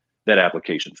retain that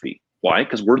application fee. Why?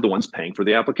 Because we're the ones paying for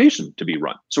the application to be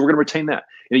run. So we're going to retain that.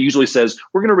 And it usually says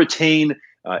we're going to retain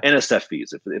NSF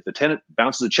fees. If the tenant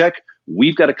bounces a check,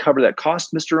 we've got to cover that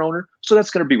cost, Mr. Owner. So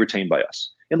that's going to be retained by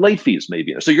us. And late fees may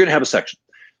be in there. So you're going to have a section.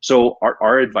 So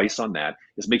our advice on that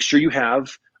is make sure you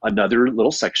have another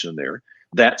little section there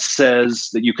that says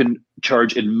that you can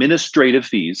charge administrative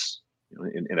fees.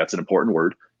 And that's an important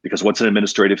word, because what's an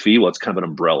administrative fee? Well, it's kind of an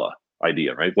umbrella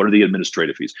idea, right? What are the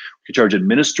administrative fees? We can charge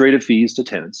administrative fees to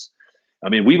tenants. I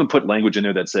mean, we even put language in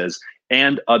there that says,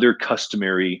 and other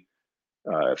customary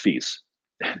fees.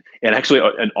 And actually,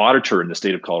 an auditor in the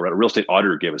state of Colorado, a real estate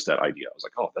auditor, gave us that idea. I was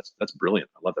like, oh, that's brilliant.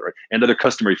 I love that, right? And other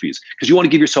customary fees, because you want to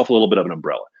give yourself a little bit of an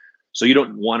umbrella. So you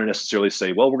don't want to necessarily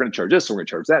say, well, we're going to charge this, or we're going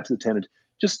to charge that to the tenant.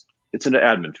 Just, it's an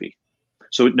admin fee.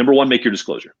 So number one, make your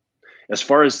disclosure. As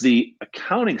far as the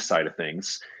accounting side of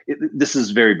things, this is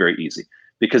very, very easy,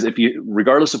 because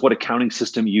regardless of what accounting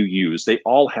system you use, they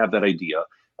all have that idea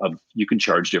of you can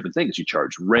charge different things. You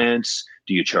charge rents.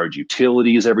 Do you charge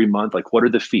utilities every month? Like, what are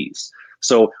the fees?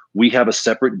 So we have a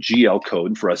separate GL code,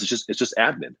 and for us, it's just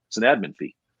admin. It's an admin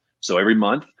fee. So every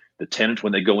month, the tenant,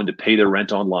 when they go in to pay their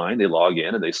rent online, they log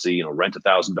in and they see, rent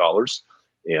 $1,000,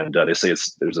 and they say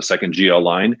there's a second GL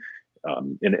line,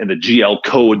 and the GL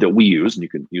code that we use, and you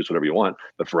can use whatever you want,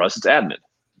 but for us, it's admin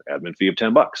fee of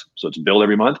 $10. So it's billed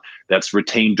every month. That's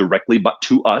retained directly but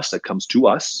to us. That comes to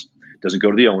us. It doesn't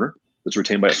go to the owner. It's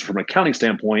retained by us. From an accounting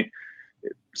standpoint,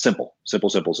 simple.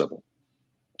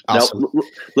 Awesome. Now,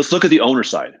 let's look at the owner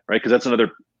side, right? Because that's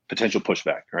another potential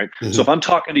pushback, right? Mm-hmm. So if I'm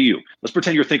talking to you, let's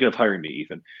pretend you're thinking of hiring me,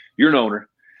 Ethan. You're an owner,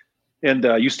 and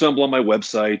you stumble on my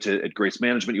website at Grace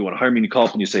Management. You want to hire me, and you call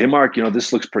up and you say, hey, Mark,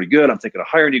 this looks pretty good. I'm thinking of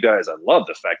hiring you guys. I love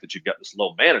the fact that you've got this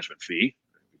low management fee.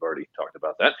 We've already talked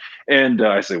about that. And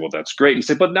I say, well, that's great. You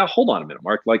say, but now hold on a minute,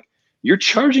 Mark. Like, you're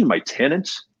charging my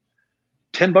tenant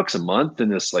 $10 a month in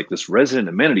this resident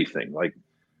amenity thing. Like,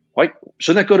 why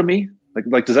shouldn't that go to me?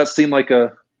 Like, does that seem like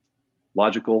a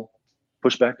logical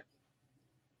pushback?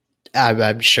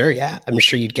 I'm sure. Yeah, I'm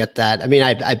sure you'd get that. I mean,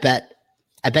 I bet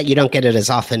you don't get it as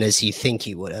often as you think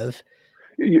you would have.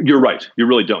 You're right. You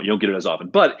really don't. You don't get it as often.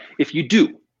 But if you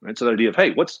do, right? So the idea of,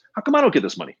 hey, how come I don't get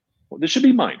this money? Well, this should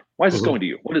be mine. Why is this going to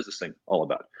you? What is this thing all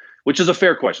about? Which is a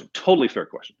fair question. Totally fair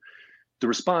question. The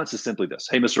response is simply this.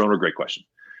 Hey, Mr. Owner, great question.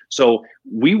 So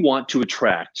we want to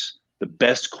attract the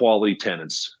best quality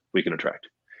tenants we can attract.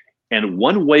 And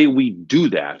one way we do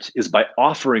that is by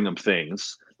offering them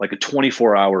things like a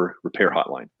 24-hour repair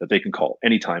hotline that they can call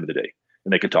any time of the day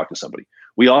and they can talk to somebody.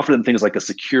 We offer them things like a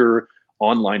secure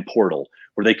online portal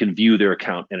where they can view their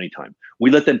account anytime. We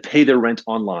let them pay their rent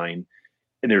online,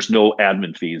 and there's no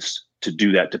admin fees to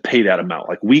do that, to pay that amount.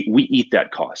 Like, we eat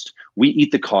that cost. We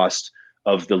eat the cost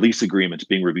of the lease agreement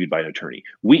being reviewed by an attorney.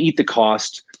 We eat the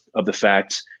cost of the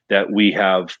fact that we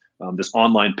have this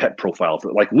online pet profile.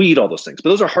 We eat all those things, but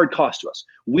those are hard costs to us.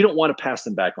 We don't want to pass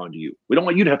them back on to you. We don't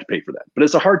want you to have to pay for that, but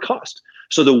it's a hard cost.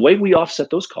 So the way we offset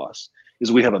those costs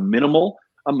is we have a minimal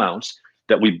amount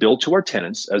that we bill to our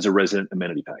tenants as a resident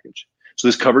amenity package. So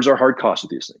this covers our hard costs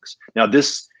with these things. Now,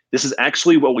 this is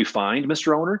actually what we find,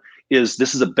 Mr. Owner, is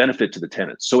this is a benefit to the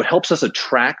tenants. So it helps us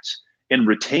attract and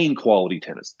retain quality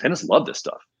tenants. Tenants love this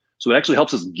stuff. So it actually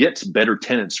helps us get better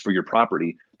tenants for your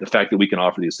property, the fact that we can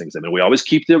offer these things. I mean, we always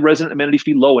keep the resident amenity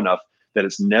fee low enough that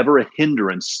it's never a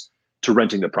hindrance to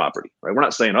renting the property, right? We're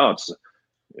not saying, oh, it's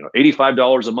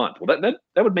 $85 a month. Well,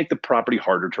 that would make the property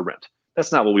harder to rent.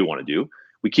 That's not what we want to do.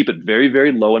 We keep it very,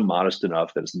 very low and modest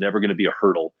enough that it's never going to be a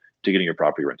hurdle to getting your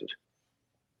property rented.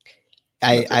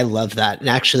 I love that. And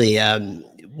actually,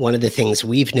 one of the things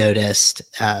we've noticed,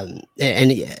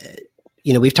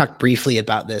 we've talked briefly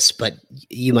about this, but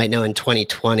you might know in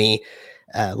 2020,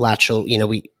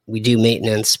 Latchel, we do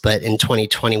maintenance, but in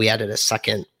 2020, we added a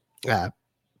second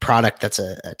product that's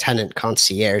a tenant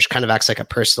concierge, kind of acts like a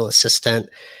personal assistant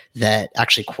that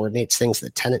actually coordinates things the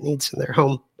tenant needs in their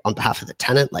home on behalf of the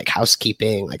tenant, like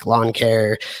housekeeping, like lawn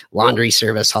care, laundry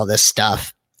service, all this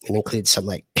stuff. It includes some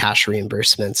like cash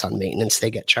reimbursements on maintenance they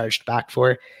get charged back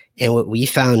for. And what we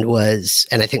found was,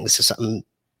 and I think this is something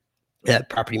that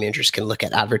property managers can look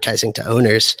at advertising to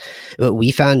owners. What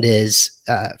we found is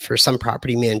for some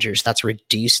property managers, that's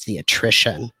reduced the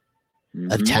attrition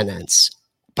of tenants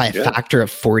by a factor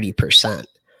of 40%.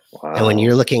 Wow. And when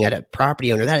you're looking at a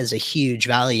property owner, that is a huge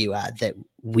value add that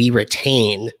we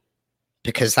retain,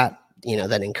 because that,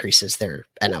 that increases their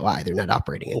NOI, their net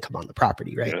operating income on the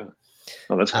property, right? Yeah.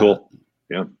 Oh, that's cool.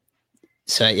 Yeah.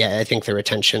 So yeah, I think the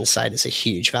retention side is a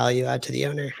huge value add to the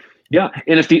owner. Yeah.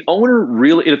 And if the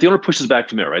owner pushes back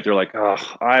from there, right? They're like, oh,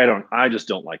 I just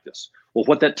don't like this. Well,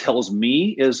 what that tells me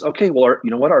is, okay, well, you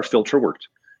know what? Our filter worked.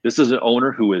 This is an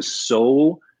owner who is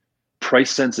so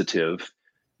price sensitive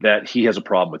that he has a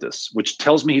problem with this, which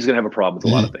tells me he's going to have a problem with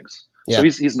a lot of things. Yeah. So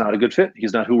he's not a good fit.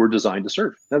 He's not who we're designed to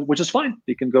serve, which is fine.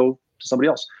 He can go to somebody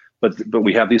else. But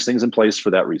we have these things in place for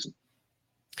that reason.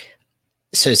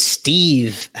 So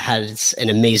Steve has an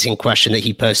amazing question that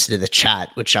he posted in the chat,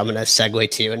 which I'm going to segue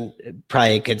to, and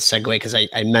probably a good segue because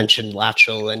I mentioned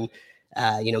lateral and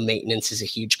maintenance is a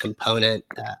huge component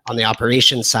on the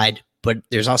operations side, but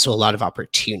there's also a lot of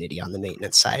opportunity on the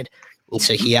maintenance side. And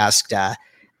so he asked,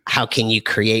 how can you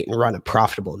create and run a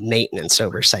profitable maintenance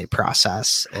oversight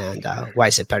process, and why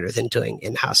is it better than doing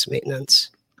in-house maintenance?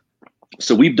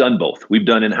 So we've done both. We've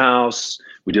done in-house.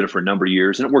 We did it for a number of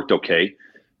years, and it worked okay.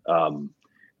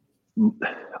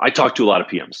 I talk to a lot of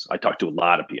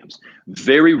PMs.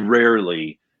 Very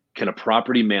rarely can a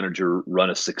property manager run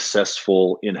a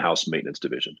successful in-house maintenance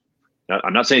division. Now,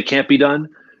 I'm not saying it can't be done,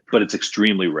 but it's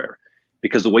extremely rare,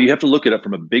 because the way you have to look at it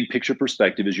from a big picture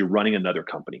perspective is you're running another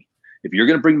company. If you're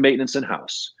going to bring maintenance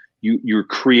in-house, you're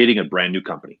creating a brand new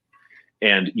company,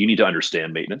 and you need to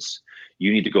understand maintenance.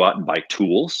 You need to go out and buy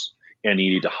tools, and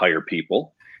you need to hire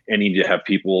people, and you need to have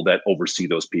people that oversee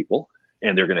those people.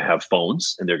 And they're going to have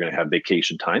phones, and they're going to have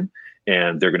vacation time,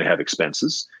 and they're going to have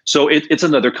expenses. So it's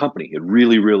another company. It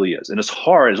really, really is. And it's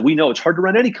hard, as we know, it's hard to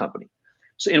run any company.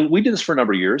 So, and we did this for a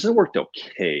number of years, and it worked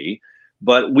okay.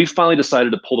 But we finally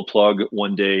decided to pull the plug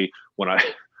one day when I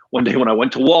went to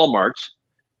Walmart,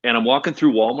 and I'm walking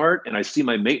through Walmart, and I see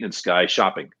my maintenance guy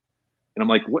shopping. And I'm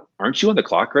like, what? Aren't you on the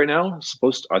clock right now?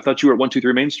 I thought you were at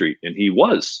 123 Main Street. And he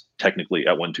was technically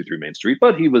at 123 Main Street,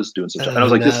 but he was doing some stuff. And I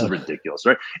was like, this is ridiculous,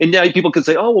 right? And now people can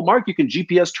say, oh, well, Mark, you can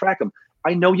GPS track them.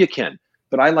 I know you can,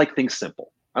 but I like things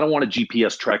simple. I don't want to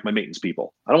GPS track my maintenance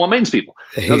people. I don't want maintenance people.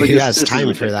 Who has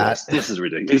time for that? This is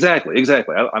ridiculous.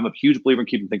 Exactly. I'm a huge believer in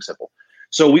keeping things simple.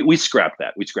 So we scrapped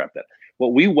that.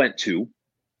 What we went to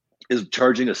is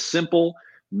charging a simple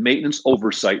maintenance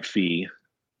oversight fee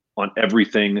on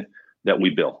everything that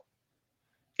we bill.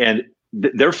 And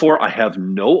therefore I have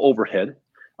no overhead.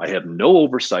 I have no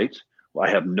oversight. I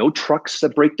have no trucks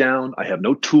that break down. I have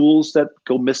no tools that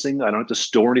go missing. I don't have to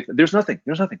store anything. There's nothing.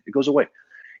 It goes away.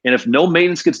 And if no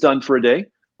maintenance gets done for a day,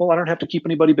 well, I don't have to keep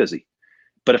anybody busy.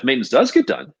 But if maintenance does get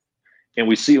done, and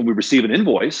we receive an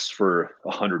invoice for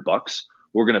 $100,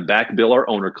 we're going to back bill our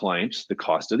owner clients the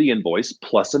cost of the invoice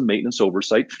plus a maintenance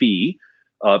oversight fee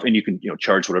and you can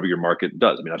charge whatever your market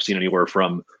does. I mean, I've seen anywhere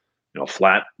from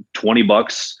flat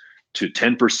 $20 to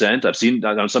 10%. I've seen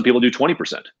some people do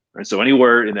 20%, right? So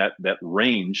anywhere in that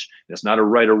range, it's not a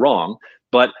right or wrong,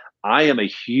 but I am a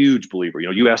huge believer.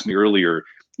 You asked me earlier,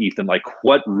 Ethan, like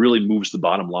what really moves the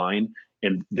bottom line?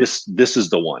 And this is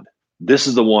the one. This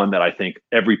is the one that I think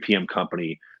every PM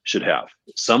company should have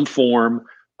some form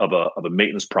of a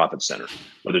maintenance profit center,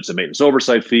 whether it's a maintenance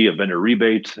oversight fee, a vendor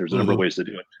rebate. There's a number of ways to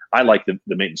do it. I like the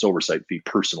maintenance oversight fee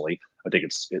personally. I think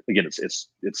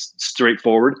it's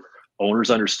straightforward.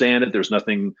 Owners understand it. There's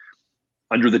nothing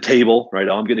under the table, right?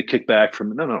 I'm getting a kickback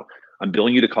from no. I'm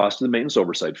billing you the cost of the maintenance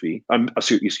oversight fee. I'm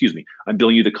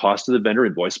billing you the cost of the vendor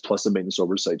invoice plus the maintenance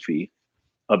oversight fee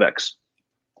of X.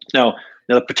 Now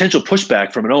the potential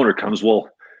pushback from an owner comes, well,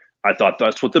 I thought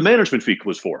that's what the management fee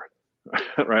was for,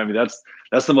 right? I mean,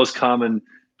 that's the most common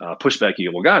pushback you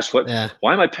get. Well, gosh,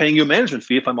 why am I paying you a management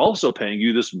fee if I'm also paying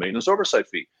you this maintenance oversight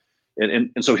fee?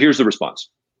 And so here's the response.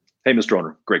 Hey, Mr.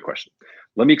 Owner, great question.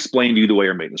 Let me explain to you the way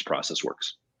our maintenance process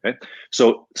works. Okay.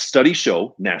 So studies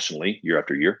show nationally, year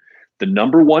after year, the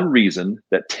number one reason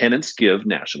that tenants give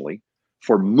nationally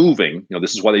for moving,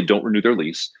 this is why they don't renew their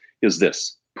lease, is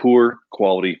this: poor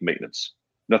quality maintenance.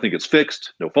 Nothing gets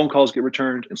fixed, no phone calls get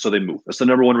returned, and so they move. That's the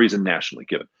number one reason nationally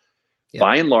given. Yeah.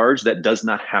 By and large, that does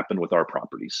not happen with our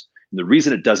properties. And the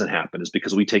reason it doesn't happen is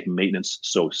because we take maintenance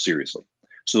so seriously.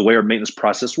 So the way our maintenance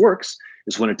process works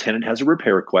is when a tenant has a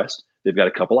repair request, they've got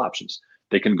a couple options.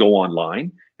 They can go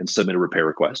online and submit a repair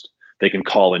request. They can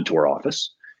call into our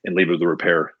office and leave the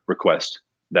repair request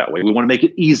that way. We want to make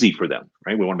it easy for them,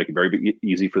 right? We want to make it very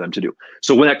easy for them to do.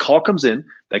 So when that call comes in,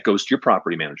 that goes to your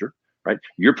property manager, right?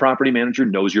 Your property manager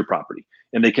knows your property,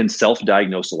 and they can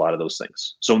self-diagnose a lot of those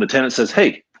things. So when the tenant says,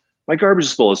 hey, my garbage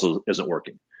disposal isn't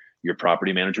working, your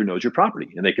property manager knows your property,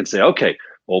 and they can say, okay,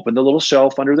 open the little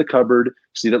shelf under the cupboard,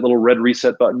 see that little red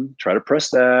reset button, try to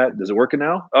press that. Does it work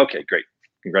now? Okay, great.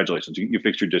 Congratulations, you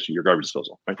fixed your garbage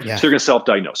disposal, right? Yeah. So they're going to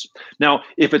self-diagnose. Now,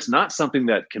 if it's not something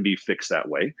that can be fixed that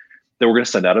way, then we're going to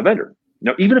send out a vendor.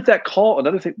 Now, even if that call,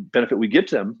 another benefit we give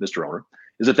to them, Mr. Owner,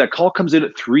 is if that call comes in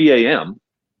at 3 a.m.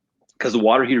 because the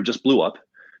water heater just blew up,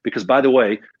 Because, by the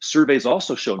way, surveys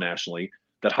also show nationally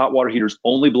that hot water heaters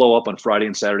only blow up on Friday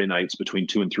and Saturday nights between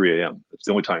 2 and 3 a.m. It's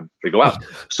the only time they go out.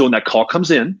 So when that call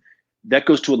comes in, that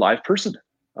goes to a live person,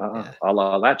 a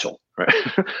la Latchel, right?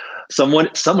 Someone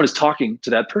is talking to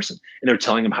that person, and they're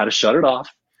telling them how to shut it off.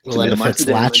 Well, and if it's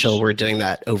Latchel, we're doing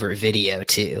that over video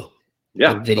too.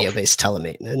 Yeah. Like video-based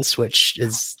telemaintenance, which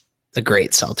is a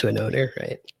great sell to an owner,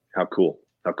 right? How cool.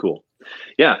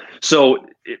 Yeah. So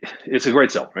it's a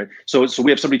great sell, right? So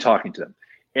we have somebody talking to them.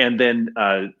 And then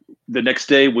the next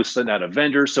day we'll send out a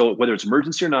vendor. So whether it's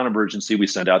emergency or non-emergency, we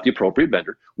send out the appropriate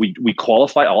vendor. We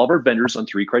qualify all of our vendors on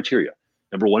 3 criteria.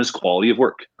 Number 1 is quality of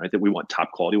work, right? That we want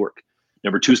top quality work.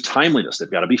 Number 2 is timeliness.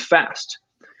 They've got to be fast.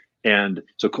 And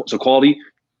so quality,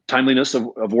 timeliness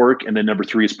of work. And then number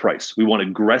 3 is price. We want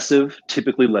aggressive,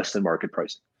 typically less than market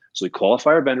pricing. So we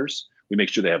qualify our vendors. We make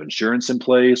sure they have insurance in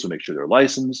place. We make sure they're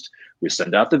licensed. We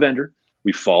send out the vendor.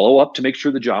 We follow up to make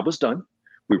sure the job was done.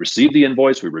 We receive the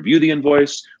invoice. We review the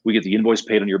invoice. We get the invoice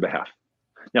paid on your behalf.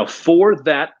 Now, for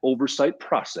that oversight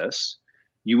process,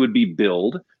 you would be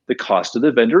billed the cost of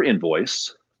the vendor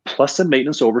invoice plus a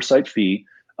maintenance oversight fee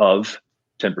of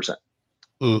 10%.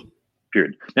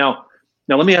 Period. Now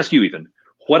let me ask you, Ethan,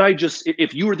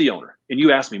 if you were the owner and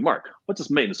you asked me, Mark, what's this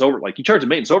maintenance like? You charge a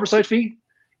maintenance oversight fee?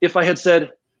 If I had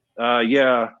said,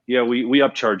 yeah, we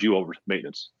upcharge you over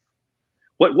maintenance.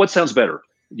 What sounds better?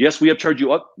 Yes, we upcharge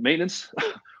you up maintenance,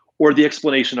 or the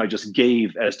explanation I just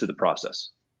gave as to the process?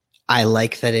 I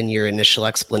like that in your initial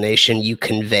explanation, you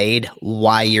conveyed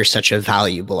why you're such a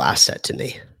valuable asset to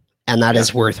me. And that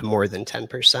is worth more than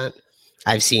 10%.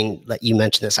 I've seen, like you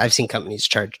mentioned this, I've seen companies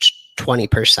charge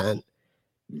 20%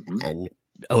 and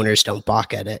owners don't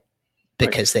balk at it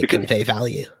because they convey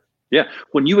value. Yeah.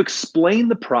 When you explain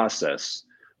the process,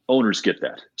 owners get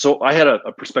that. So I had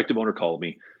a prospective owner call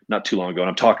me not too long ago, and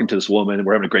I'm talking to this woman and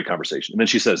we're having a great conversation. And then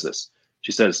she says this.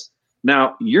 She says,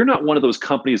 now, you're not one of those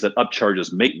companies that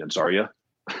upcharges maintenance, are you?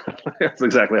 That's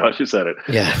exactly how she said it.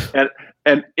 Yeah.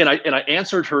 And I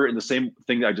answered her in the same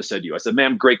thing that I just said to you. I said,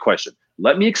 ma'am, great question.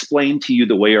 Let me explain to you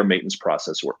the way our maintenance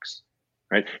process works.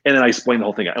 Right. And then I explained the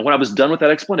whole thing. And when I was done with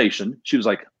that explanation, she was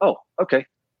like, oh, okay.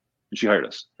 And she hired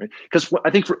us. Right. Because I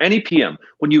think for any PM,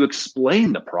 when you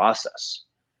explain the process,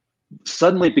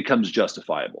 suddenly it becomes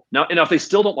justifiable. Now, and if they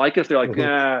still don't like it, if they're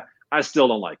like, I still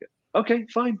don't like it. Okay,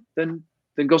 fine. Then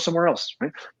go somewhere else,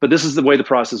 right? But this is the way the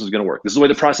process is going to work. This is the way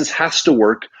the process has to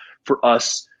work for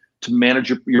us to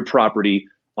manage your property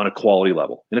on a quality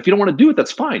level. And if you don't want to do it,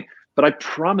 that's fine. But I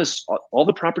promise all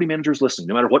the property managers listening,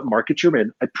 no matter what market you're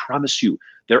in, I promise you,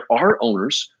 there are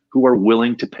owners who are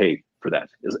willing to pay for that,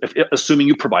 assuming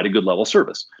you provide a good level of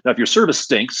service. Now, if your service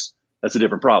stinks, that's a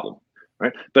different problem,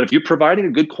 right? But if you're providing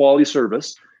a good quality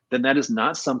service, then that is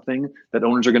not something that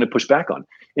owners are going to push back on.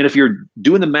 And if you're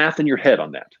doing the math in your head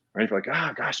on that, right? If you're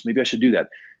like, gosh, maybe I should do that.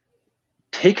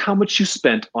 Take how much you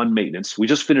spent on maintenance. We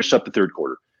just finished up the third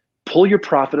quarter. Pull your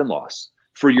profit and loss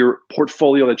for your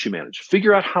portfolio that you manage.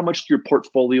 Figure out how much your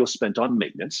portfolio spent on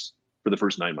maintenance for the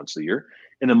first 9 months of the year,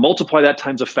 and then multiply that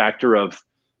times a factor of,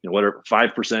 whatever,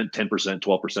 5%, 10%,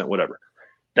 12%, whatever.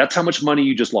 That's how much money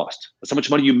you just lost. That's how much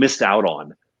money you missed out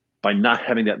on by not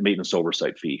having that maintenance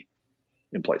oversight fee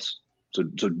in place. So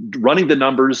running the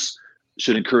numbers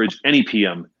should encourage any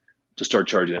PM to start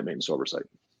charging that maintenance oversight.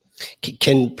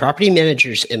 Can property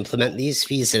managers implement these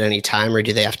fees at any time, or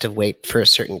do they have to wait for a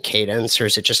certain cadence, or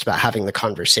is it just about having the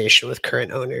conversation with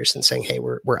current owners and saying, hey,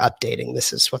 we're updating,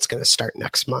 this is what's going to start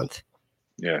next month?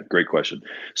 Yeah, great question.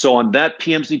 So on that,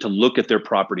 PMs need to look at their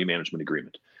property management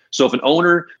agreement. So if an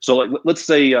owner, let's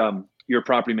say you're a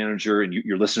property manager and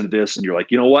you're listening to this and you're like,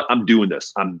 you know what, I'm doing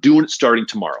this. I'm doing it starting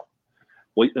tomorrow.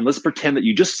 Well, and let's pretend that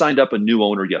you just signed up a new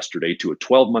owner yesterday to a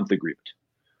 12-month agreement.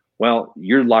 Well,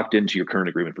 you're locked into your current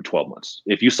agreement for 12 months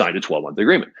if you signed a 12-month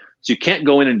agreement. So you can't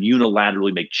go in and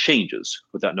unilaterally make changes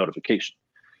without notification,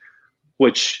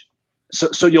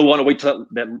 so you'll want to wait till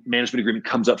that management agreement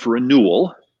comes up for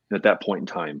renewal, and at that point in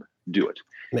time, do it.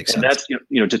 Makes and sense.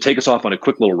 That's, to take us off on a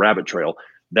quick little rabbit trail,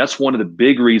 that's one of the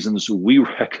big reasons we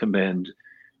recommend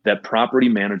that property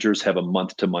managers have a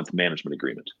month-to-month management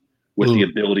agreement with the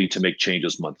ability to make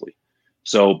changes monthly.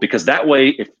 So, because that way,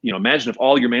 if imagine if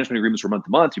all your management agreements were month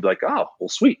to month, you'd be like, oh, well,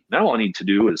 sweet. Now all I need to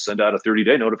do is send out a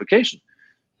 30-day notification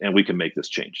and we can make this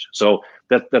change. So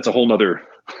that's a whole nother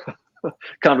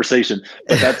conversation,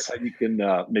 but that's how you can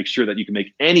make sure that you can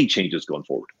make any changes going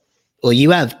forward. Well,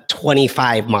 you have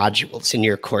 25 modules in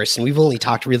your course, and we've only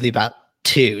talked really about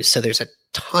 2. So there's a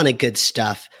ton of good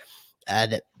stuff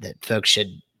that folks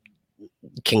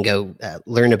can go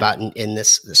learn about in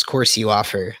this course you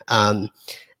offer.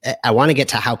 I want to get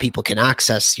to how people can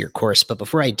access your course. But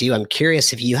before I do, I'm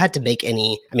curious if you had to make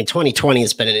any, I mean, 2020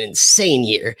 has been an insane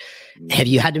year. Have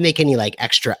you had to make any like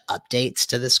extra updates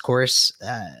to this course,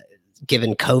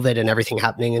 given COVID and everything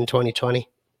happening in 2020?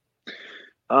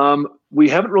 We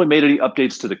haven't really made any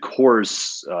updates to the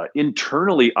course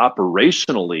internally,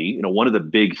 operationally. One of the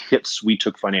big hits we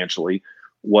took financially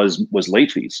was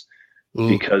late fees,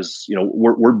 because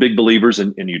we're big believers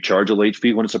in you charge a late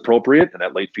fee when it's appropriate, and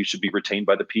that late fee should be retained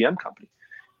by the PM company.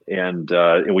 And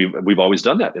we've always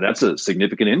done that, and that's a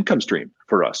significant income stream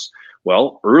for us.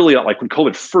 Well, early on, like when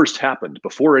COVID first happened,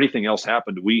 before anything else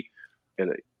happened, we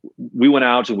went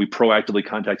out and we proactively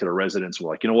contacted our residents.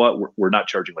 We're like, you know what, we're not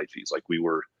charging late fees. Like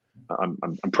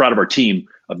I'm proud of our team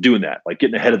of doing that, like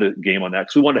getting ahead of the game on that,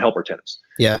 because we wanted to help our tenants.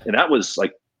 Yeah. And that was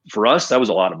like, for us, that was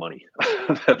a lot of money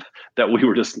that we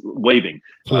were just waiving.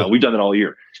 We've done that all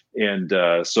year. And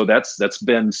so that's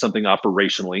been something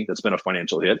operationally, that's been a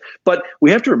financial hit. But we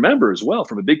have to remember as well,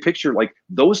 from a big picture, like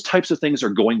those types of things are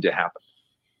going to happen.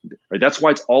 Right? That's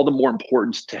why it's all the more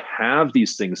important to have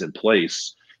these things in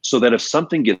place, so that if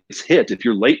something gets hit, if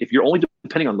you're late, if you're only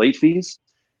depending on late fees,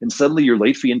 and suddenly your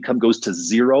late fee income goes to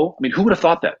zero. I mean, who would have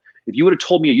thought that? If you would have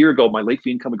told me a year ago my late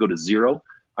fee income would go to zero,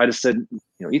 I'd have said,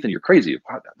 Ethan, you're crazy.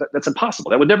 That's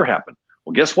impossible. That would never happen.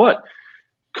 Well, guess what?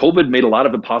 COVID made a lot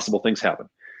of impossible things happen.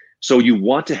 So you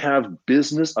want to have a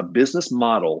business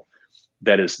model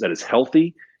that is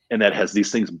healthy and that has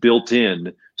these things built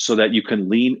in, so that you can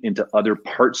lean into other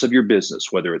parts of your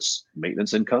business, whether it's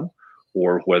maintenance income,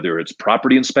 or whether it's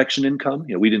property inspection income.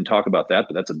 We didn't talk about that,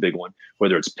 but that's a big one.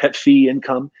 Whether it's pet fee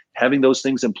income, having those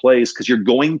things in place, because you're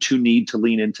going to need to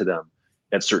lean into them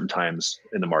at certain times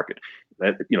in the market.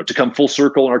 To come full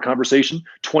circle in our conversation,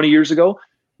 20 years ago,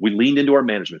 we leaned into our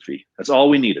management fee. That's all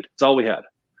we needed. That's all we had.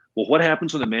 Well, what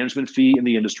happens when the management fee in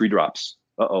the industry drops?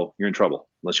 You're in trouble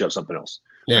unless you have something else.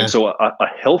 Yeah. And so a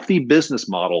healthy business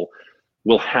model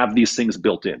will have these things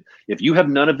built in. If you have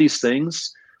none of these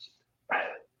things,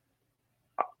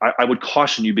 I would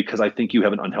caution you, because I think you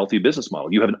have an unhealthy business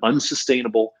model. You have an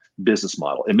unsustainable business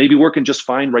model. It may be working just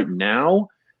fine right now,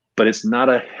 but it's not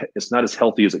as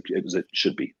healthy as it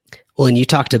should be. Well, and you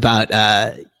talked about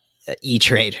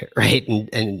E-Trade, right?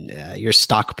 And your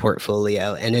stock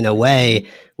portfolio. And in a way,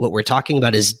 what we're talking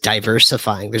about is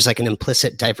diversifying. There's like an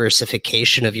implicit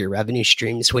diversification of your revenue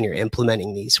streams when you're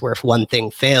implementing these, where if one thing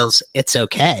fails, it's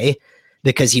okay,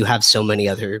 because you have so many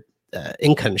other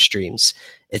income streams.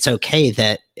 It's okay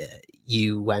that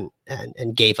you went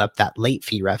and gave up that late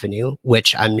fee revenue,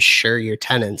 which I'm sure your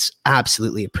tenants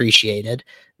absolutely appreciated,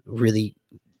 really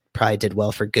probably did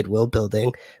well for goodwill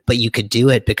building, but you could do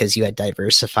it because you had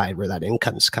diversified where that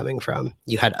income's coming from.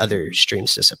 You had other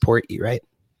streams to support you, right?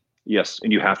 Yes,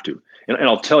 and you have to. And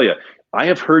I'll tell you, I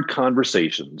have heard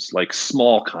conversations, like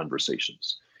small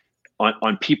conversations,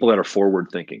 on people that are forward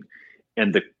thinking.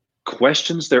 And the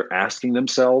questions they're asking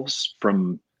themselves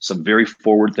from some very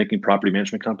forward-thinking property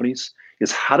management companies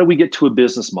is, how do we get to a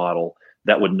business model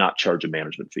that would not charge a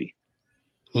management fee?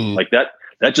 Like that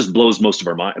just blows most of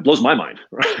our mind. It blows my mind.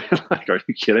 Right? Like, are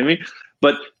you kidding me?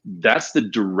 But that's the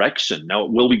direction. Now,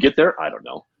 will we get there? I don't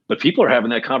know. But people are having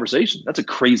that conversation. That's a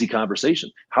crazy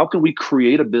conversation. How can we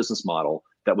create a business model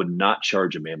that would not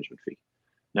charge a management fee?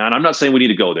 Now, and I'm not saying we need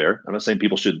to go there. I'm not saying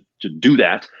people should do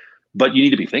that, but you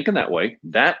need to be thinking that way.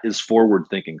 That is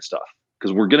forward-thinking stuff,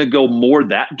 because we're going to go more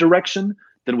that direction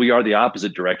than we are the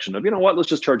opposite direction of, let's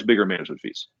just charge bigger management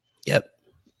fees. Yep.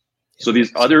 So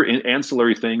these other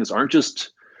ancillary things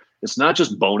it's not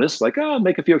just bonus, like,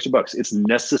 make a few extra bucks. It's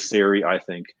necessary, I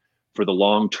think, for the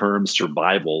long-term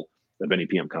survival of any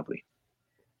PM company.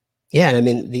 Yeah. And I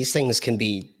mean, these things can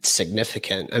be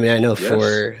significant. I mean, I know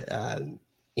for,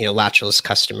 Latchel's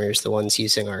customers, the ones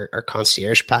using our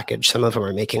concierge package, some of them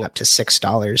are making up to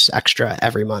 $6 extra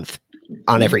every month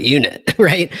on every unit,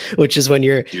 right? Which is when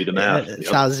you're do the math,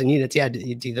 1,000 units. Yeah,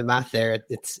 you do the math there.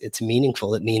 It's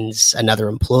meaningful. It means another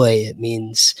employee. It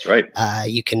means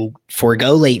you can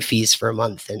forego late fees for a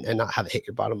month and not have it hit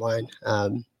your bottom line.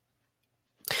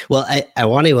 Well, I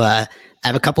want to. I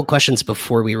have a couple questions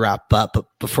before we wrap up, but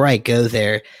before I go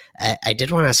there, I did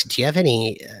want to ask, do you have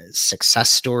any success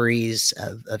stories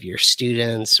of your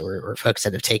students or folks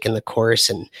that have taken the course?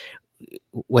 And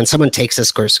when someone takes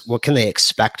this course, what can they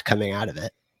expect coming out of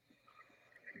it?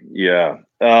 Yeah.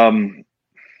 Yeah.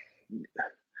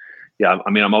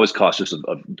 I mean, I'm always cautious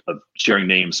of sharing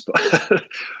names,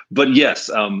 but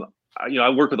yes, I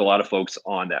work with a lot of folks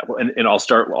on that, and I'll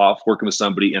start off working with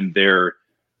somebody, and they're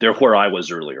where I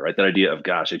was earlier, right? That idea of,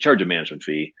 gosh, I charge a management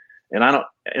fee,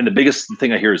 and the biggest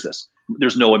thing I hear is this: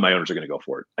 there's no way my owners are going to go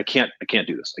for it. I can't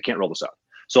do this. I can't roll this out.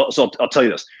 So I'll tell you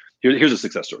this. Here's a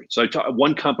success story. So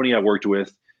one company I worked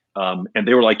with, and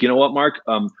they were like, you know what, Mark,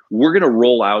 we're going to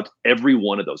roll out every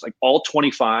one of those, like all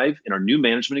 25 in our new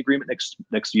management agreement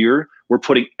next year. We're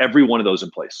putting every one of those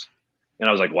in place. And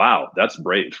I was like, wow, that's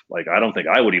brave. Like, I don't think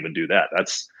I would even do that.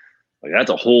 That's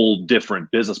a whole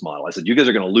different business model. I said, you guys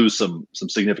are going to lose some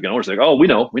significant owners. Like, oh, we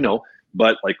know,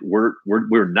 but like we're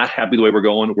not happy the way we're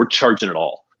going. We're charging it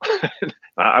all.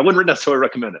 I wouldn't necessarily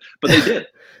recommend it, but they did.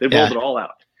 They rolled it all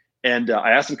out. And I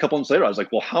asked them a couple months later, I was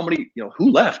like, well, how many, who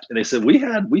left? And they said, we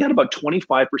had about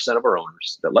 25% of our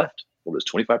owners that left. Well, it was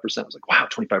 25%. I was like, wow,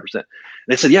 25%. And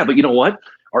they said, yeah, but you know what?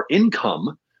 Our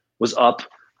income was up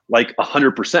like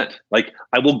 100%. Like,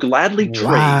 I will gladly trade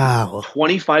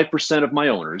 25% of my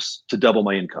owners to double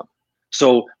my income.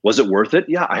 So was it worth it?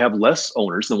 Yeah, I have less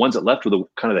owners. The ones that left were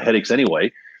kind of the headaches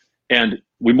anyway. And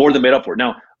we more than made up for it.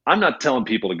 Now, I'm not telling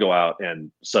people to go out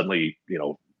and suddenly,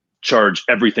 charge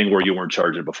everything where you weren't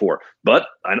charging before. But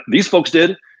these folks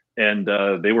did, and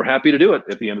they were happy to do it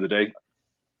at the end of the day.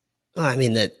 Well, I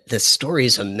mean, the story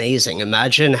is amazing.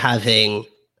 Imagine having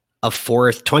a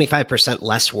fourth, 25%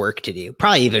 less work to do.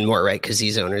 Probably even more, right? Because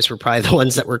these owners were probably the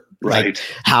ones that were like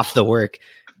half the work.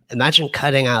 Imagine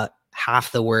cutting out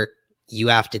half the work you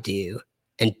have to do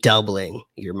and doubling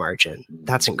your margin.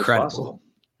 That's incredible.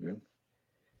 Yeah.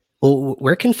 Well,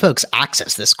 where can folks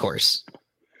access this course?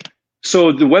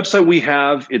 So the website we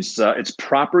have, it's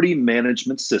Property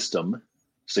Management System,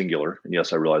 singular. And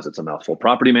yes, I realize it's a mouthful.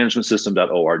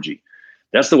 PropertyManagementSystem.org.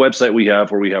 That's the website we have,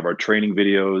 where we have our training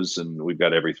videos, and we've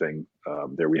got everything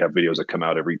there. We have videos that come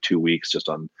out every 2 weeks just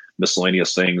on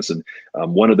miscellaneous things. And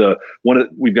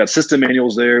we've got system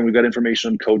manuals there, and we've got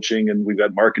information on coaching, and we've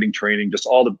got marketing training, just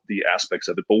all the aspects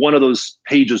of it. But one of those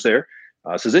pages there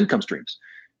says income streams.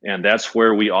 And that's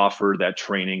where we offer that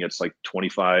training. It's like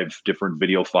 25 different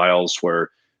video files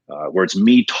where it's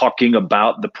me talking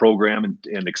about the program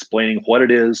and explaining what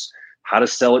it is, how to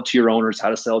sell it to your owners, how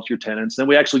to sell it to your tenants. Then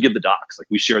we actually give the docs. Like,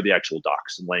 we share the actual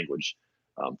docs and language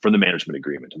from the management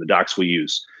agreement, and the docs we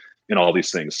use in all these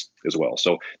things as well.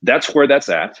 So that's where that's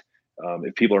at.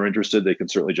 If people are interested, they can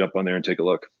certainly jump on there and take a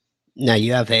look. Now,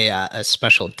 you have a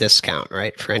special discount,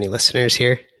 right, for any listeners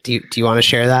here? Do you want to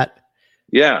share that?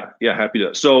 Yeah, happy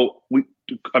to. So we've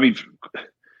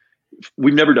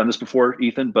never done this before,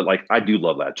 Ethan, but like, I do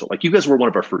love Latchel. Like, you guys were one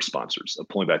of our first sponsors of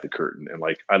Pulling Back the Curtain, and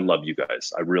like, I love you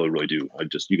guys. I really, really do.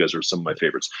 You guys are some of my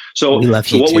favorites. So we love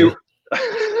you too.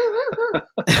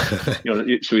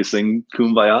 Should we sing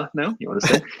Kumbaya now? You want to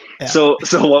sing? Yeah. So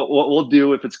what we'll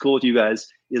do, if it's cool with you guys,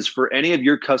 is for any of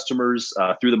your customers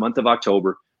through the month of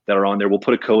October that are on there, we'll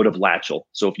put a code of Latchel.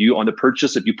 So if you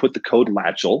put the code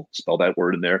Latchel, spell that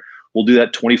word in there, we'll do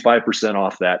that 25%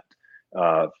 off that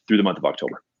through the month of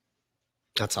October.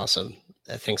 That's awesome.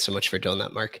 Thanks so much for doing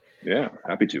that, Mark. Yeah,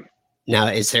 happy to. Now,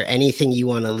 is there anything you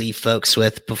want to leave folks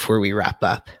with before we wrap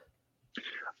up?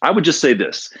 I would just say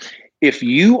this. If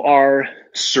you are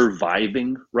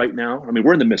surviving right now, I mean,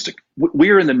 we're in the midst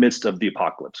of the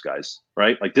apocalypse, guys,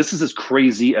 right? Like, this is as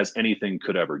crazy as anything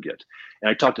could ever get. And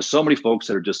I talk to so many folks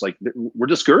that are just like, we're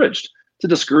discouraged. It's a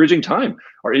discouraging time.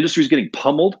 Our industry is getting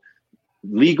pummeled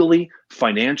legally,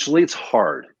 financially. It's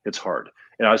hard.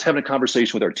 And I was having a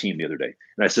conversation with our team the other day,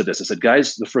 and I said this. I said,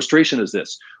 guys, the frustration is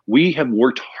this. We have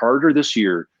worked harder this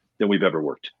year than we've ever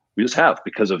worked. We just have,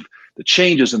 because of the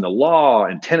changes in the law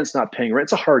and tenants not paying rent.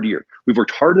 It's a hard year. We've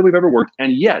worked harder than we've ever worked,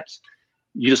 and yet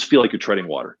you just feel like you're treading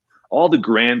water. All the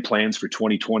grand plans for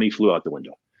 2020 flew out the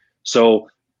window. So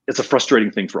it's a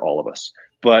frustrating thing for all of us.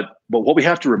 But what we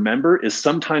have to remember is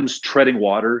sometimes treading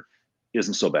water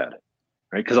isn't so bad,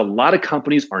 right? Because a lot of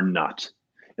companies are not,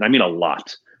 and I mean a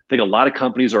lot. I think a lot of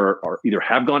companies are either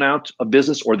have gone out of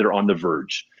business or they're on the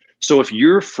verge. So if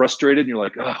you're frustrated and you're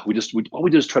like, we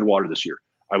did is tread water this year,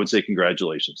 I would say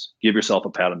congratulations. Give yourself a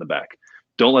pat on the back.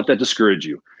 Don't let that discourage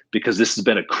you, because this has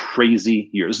been a crazy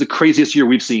year. This is the craziest year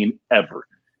we've seen ever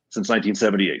since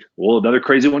 1978. Will another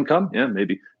crazy one come? Yeah,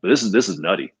 maybe. But this is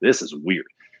nutty. This is weird.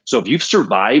 So if you've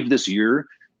survived this year,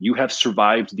 you have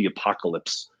survived the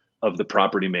apocalypse of the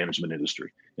property management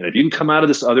industry. And if you can come out of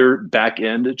this other back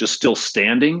end just still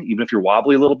standing, even if you're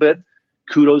wobbly a little bit,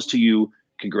 kudos to you.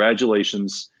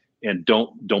 Congratulations. And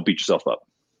don't beat yourself up.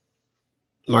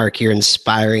 Marc, you're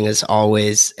inspiring as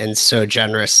always and so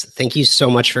generous. Thank you so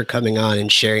much for coming on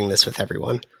and sharing this with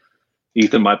everyone.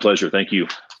 Ethan, my pleasure. Thank you.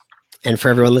 And for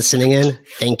everyone listening in,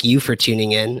 thank you for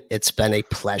tuning in. It's been a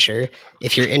pleasure.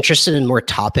 If you're interested in more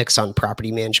topics on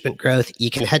property management growth, you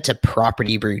can head to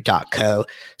propertybrew.co,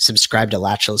 subscribe to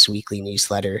Latchel's weekly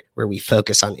newsletter, where we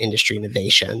focus on industry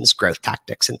innovations, growth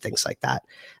tactics, and things like that.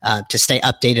 To stay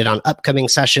updated on upcoming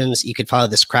sessions, you can follow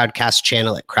this Crowdcast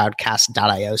channel at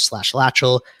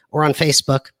crowdcast.io/Latchel, or on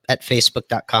Facebook at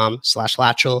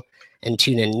facebook.com/Latchel. And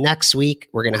tune in next week.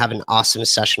 We're going to have an awesome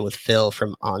session with Phil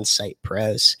from On-Site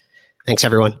Pros. Thanks,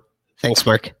 everyone. Thanks,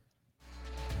 Marc.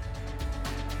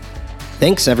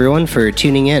 Thanks, everyone, for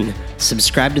tuning in.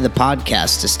 Subscribe to the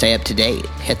podcast to stay up to date.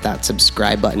 Hit that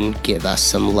subscribe button. Give us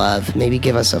some love. Maybe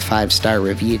give us a 5-star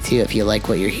review, too, if you like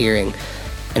what you're hearing.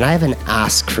 And I have an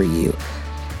ask for you.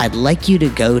 I'd like you to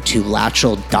go to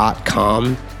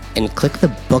Latchel.com and click the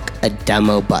Book a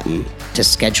Demo button to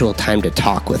schedule time to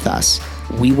talk with us.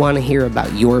 We want to hear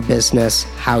about your business,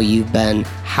 how you've been,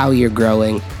 how you're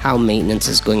growing, how maintenance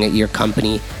is going at your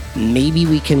company. Maybe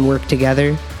we can work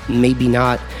together, maybe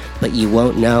not, but you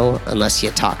won't know unless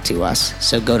you talk to us.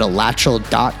 So go to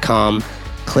Latchel.com,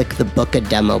 click the Book a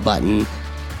Demo button.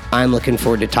 I'm looking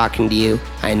forward to talking to you.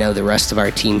 I know the rest of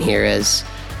our team here is.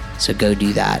 So go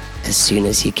do that as soon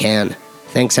as you can.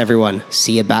 Thanks, everyone.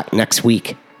 See you back next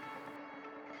week.